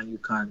scene, and you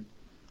can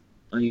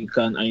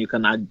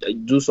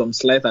do some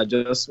slight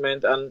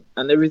adjustment,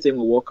 and everything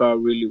will work out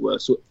really well.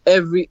 So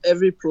every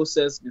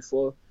process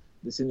before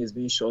the scene is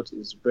being shot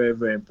is very,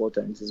 very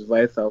important. It is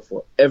vital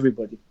for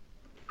everybody.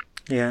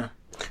 Yeah.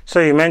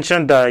 So you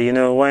mentioned that,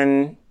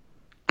 when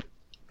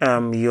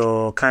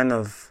you're kind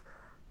of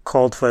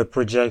called for a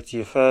project,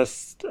 you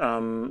first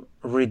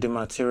read the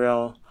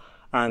material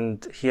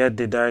and hear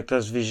the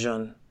director's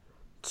vision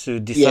to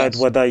decide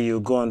Yes. whether you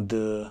go on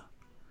the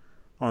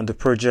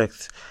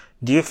project.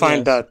 Do you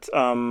find Yes.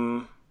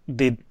 that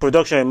the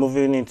production you're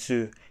moving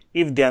into,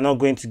 if they are not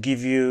going to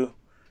give you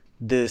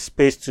the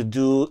space to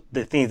do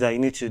the things that you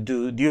need to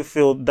do you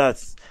feel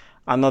that's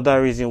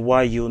another reason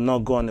why you'll not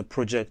go on a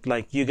project?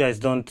 Like, you guys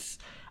don't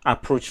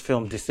approach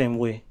film the same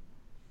way?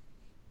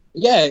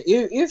 Yeah,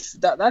 if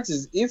that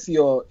is if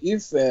your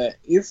if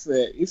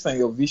and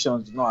your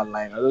visions do not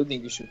align, I don't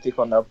think you should take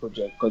on that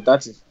project,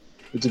 because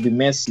it will be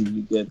messy.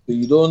 You get, so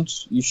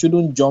you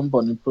shouldn't jump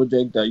on a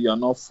project that you are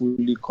not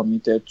fully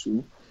committed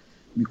to,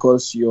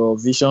 because your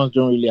visions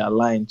don't really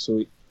align.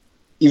 So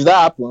if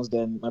that happens,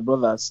 then my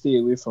brother, stay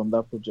away from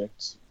that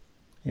project.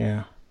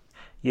 Yeah.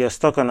 You're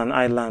stuck on an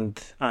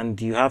island and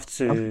you have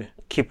to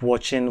keep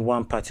watching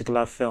one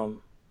particular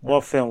film.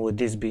 What film would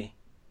this be?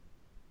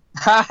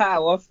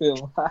 What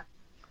film?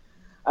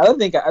 I don't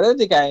think I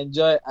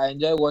enjoy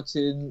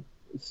watching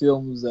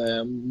films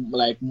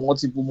like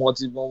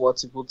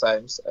multiple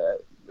times.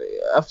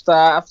 After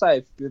a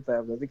few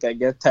times, I think I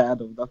get tired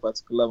of that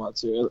particular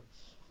material.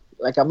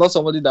 Like, I'm not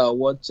somebody that will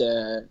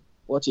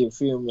watch a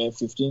film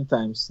 15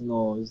 times.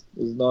 No, it's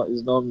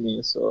not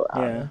me. So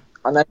Yeah.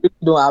 and I really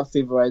don't have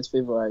favorites.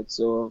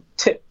 So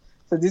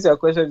so this your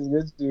question is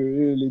going to be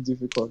really, really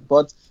difficult.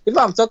 But if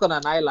I'm stuck on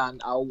an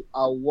island,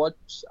 I'll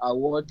watch a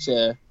Nollywood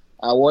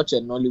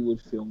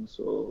film.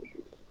 So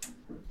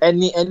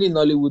any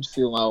Nollywood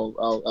film,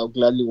 I'll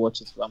gladly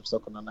watch it if I'm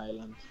stuck on an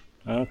island.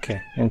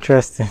 Okay.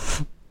 Interesting.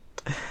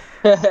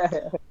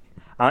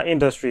 Our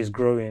industry is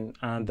growing,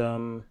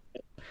 and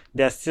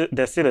there's still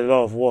a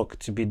lot of work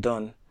to be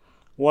done.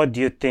 What do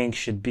you think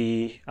should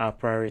be our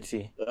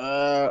priority?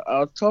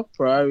 Our top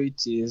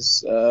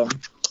priorities. I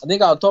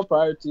think our top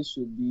priorities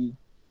should be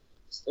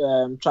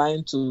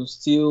trying to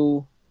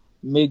still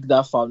make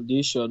that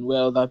foundation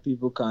where other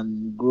people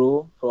can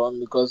grow from,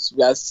 because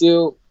we are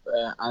still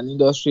an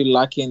industry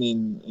lacking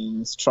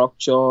in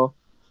structure,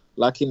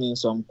 lacking in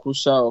some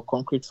crucial or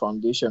concrete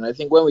foundation. I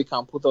think when we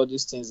can put all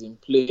these things in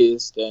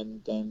place,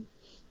 then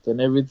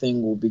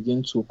everything will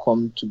begin to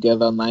come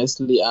together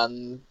nicely,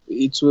 and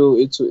it will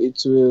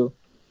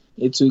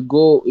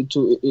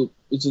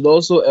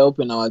also help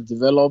in our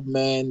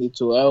development.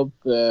 It will help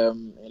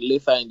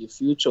later in the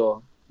future.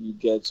 You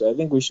get, so I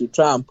think we should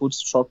try and put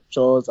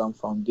structures and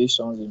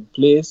foundations in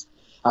place,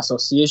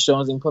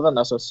 important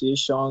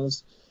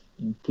associations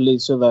in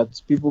place, so that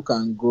people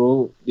can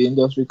grow, the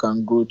industry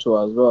can grow too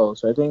as well.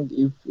 So I think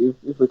if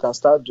we can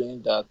start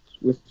doing that,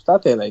 we've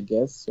started, I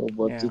guess. So,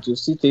 but Yeah. it will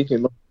still take a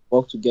lot of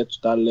work to get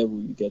to that level.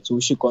 You get, so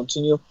we should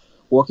continue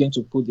working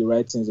to put the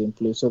right things in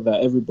place, so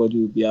that everybody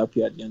will be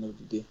happy at the end of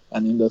the day,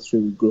 and the industry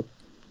will grow.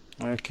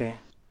 Okay.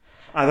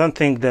 I don't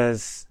think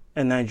there's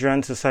a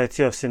Nigerian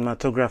Society of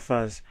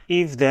Cinematographers.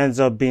 If there ends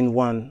up being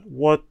one,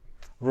 what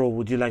role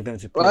would you like them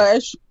to play? Well,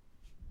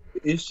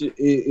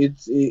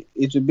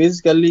 it will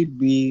basically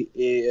be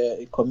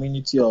a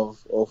community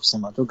of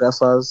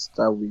cinematographers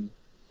that we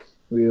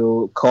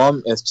will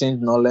come,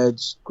 exchange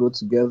knowledge, grow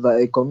together.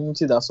 A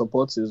community that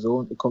supports its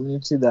own, a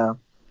community that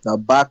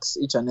backs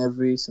each and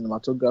every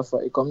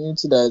cinematographer, a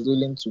community that is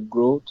willing to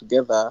grow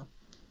together,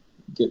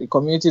 a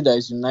community that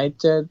is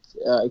united,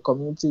 a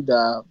community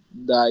that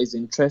is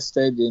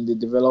interested in the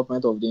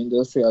development of the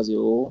industry as a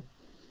whole,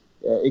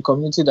 a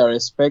community that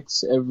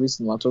respects every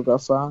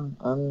cinematographer,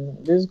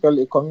 and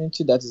basically a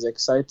community that is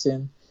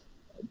exciting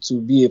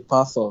to be a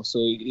part of. So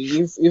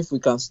if we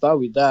can start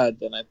with that,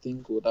 then I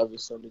think we'll have a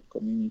solid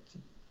community.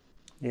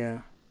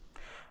 Yeah.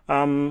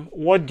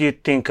 What do you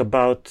think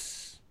about?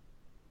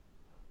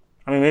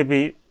 I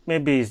mean,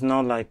 maybe it's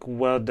not like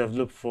well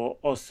developed for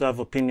us to have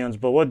opinions,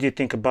 but what do you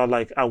think about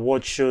like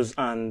award shows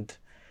and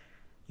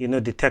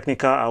the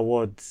technical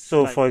awards?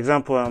 So, for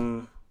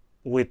example,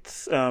 with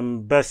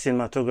best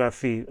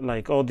cinematography,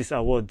 like all these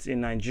awards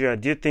in Nigeria,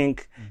 do you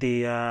think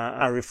they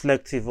are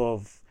reflective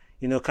of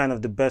kind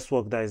of the best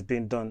work that is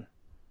being done?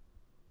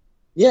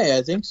 Yeah,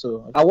 I think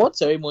so. Award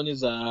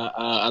ceremonies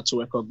are to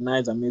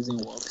recognize amazing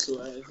work.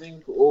 So I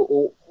think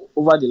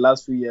over the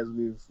last few years,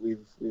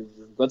 we've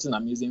gotten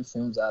amazing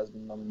films that has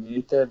been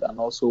nominated and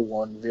also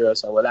won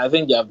various awards. I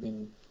think they have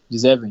been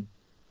deserving.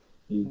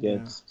 You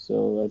get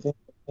so. I think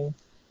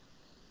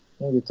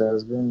it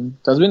has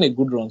been a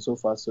good run so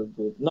far, so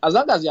good. No, as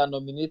long as you are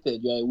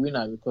nominated, you are a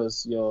winner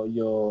because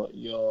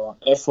your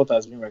effort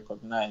has been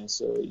recognized.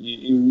 So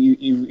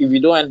if you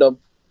don't end up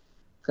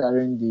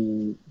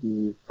carrying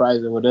the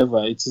prize or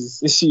whatever, you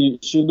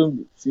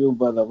shouldn't feel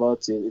bad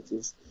about it.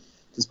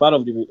 It's part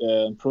of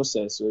the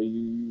process. So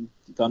you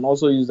can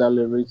also use that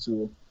leverage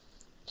to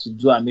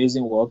do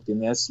amazing work the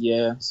next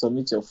year,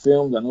 submit your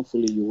film, and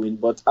hopefully you win.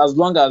 But as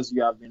long as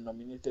you have been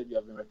nominated, you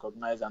have been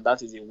recognized, and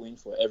that is a win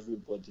for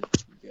everybody.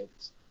 You get.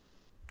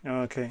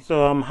 Okay.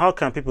 So how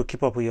can people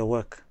keep up with your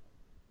work?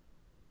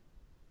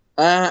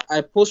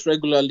 I post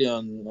regularly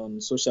on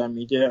social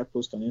media. I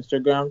post on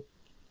Instagram.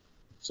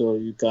 So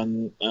you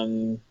can,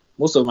 and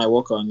most of my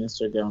work on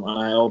Instagram,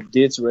 I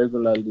update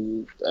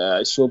regularly.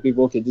 I show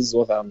people, okay, this is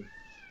what I'm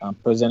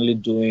presently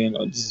doing,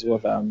 or this is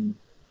what I'm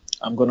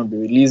going to be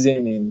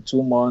releasing in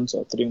 2 months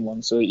or 3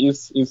 months. So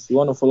if you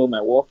want to follow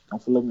my work, you can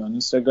follow me on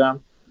Instagram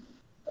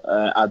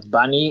at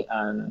Barny,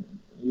 and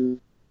you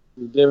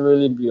will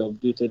definitely be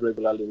updated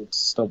regularly with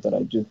stuff that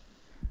I do.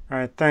 All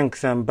right,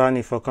 thanks,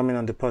 Barny, for coming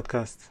on the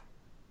podcast.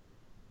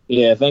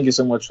 Yeah, thank you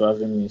so much for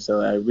having me. So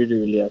I really,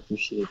 really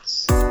appreciate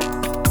it.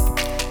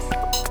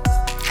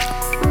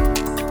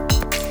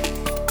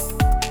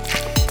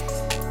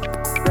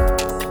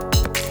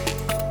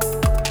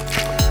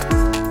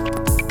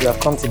 We have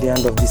come to the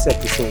end of this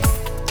episode.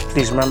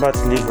 Please remember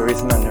to leave a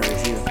rating and a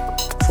review.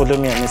 Follow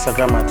me on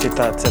Instagram and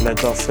Twitter at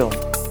Telegraph Film,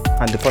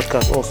 and the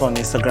podcast also on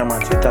Instagram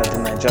and Twitter at The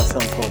Niger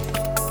Film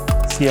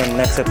Pod. See you on the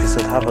next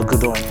episode. Have a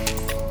good one.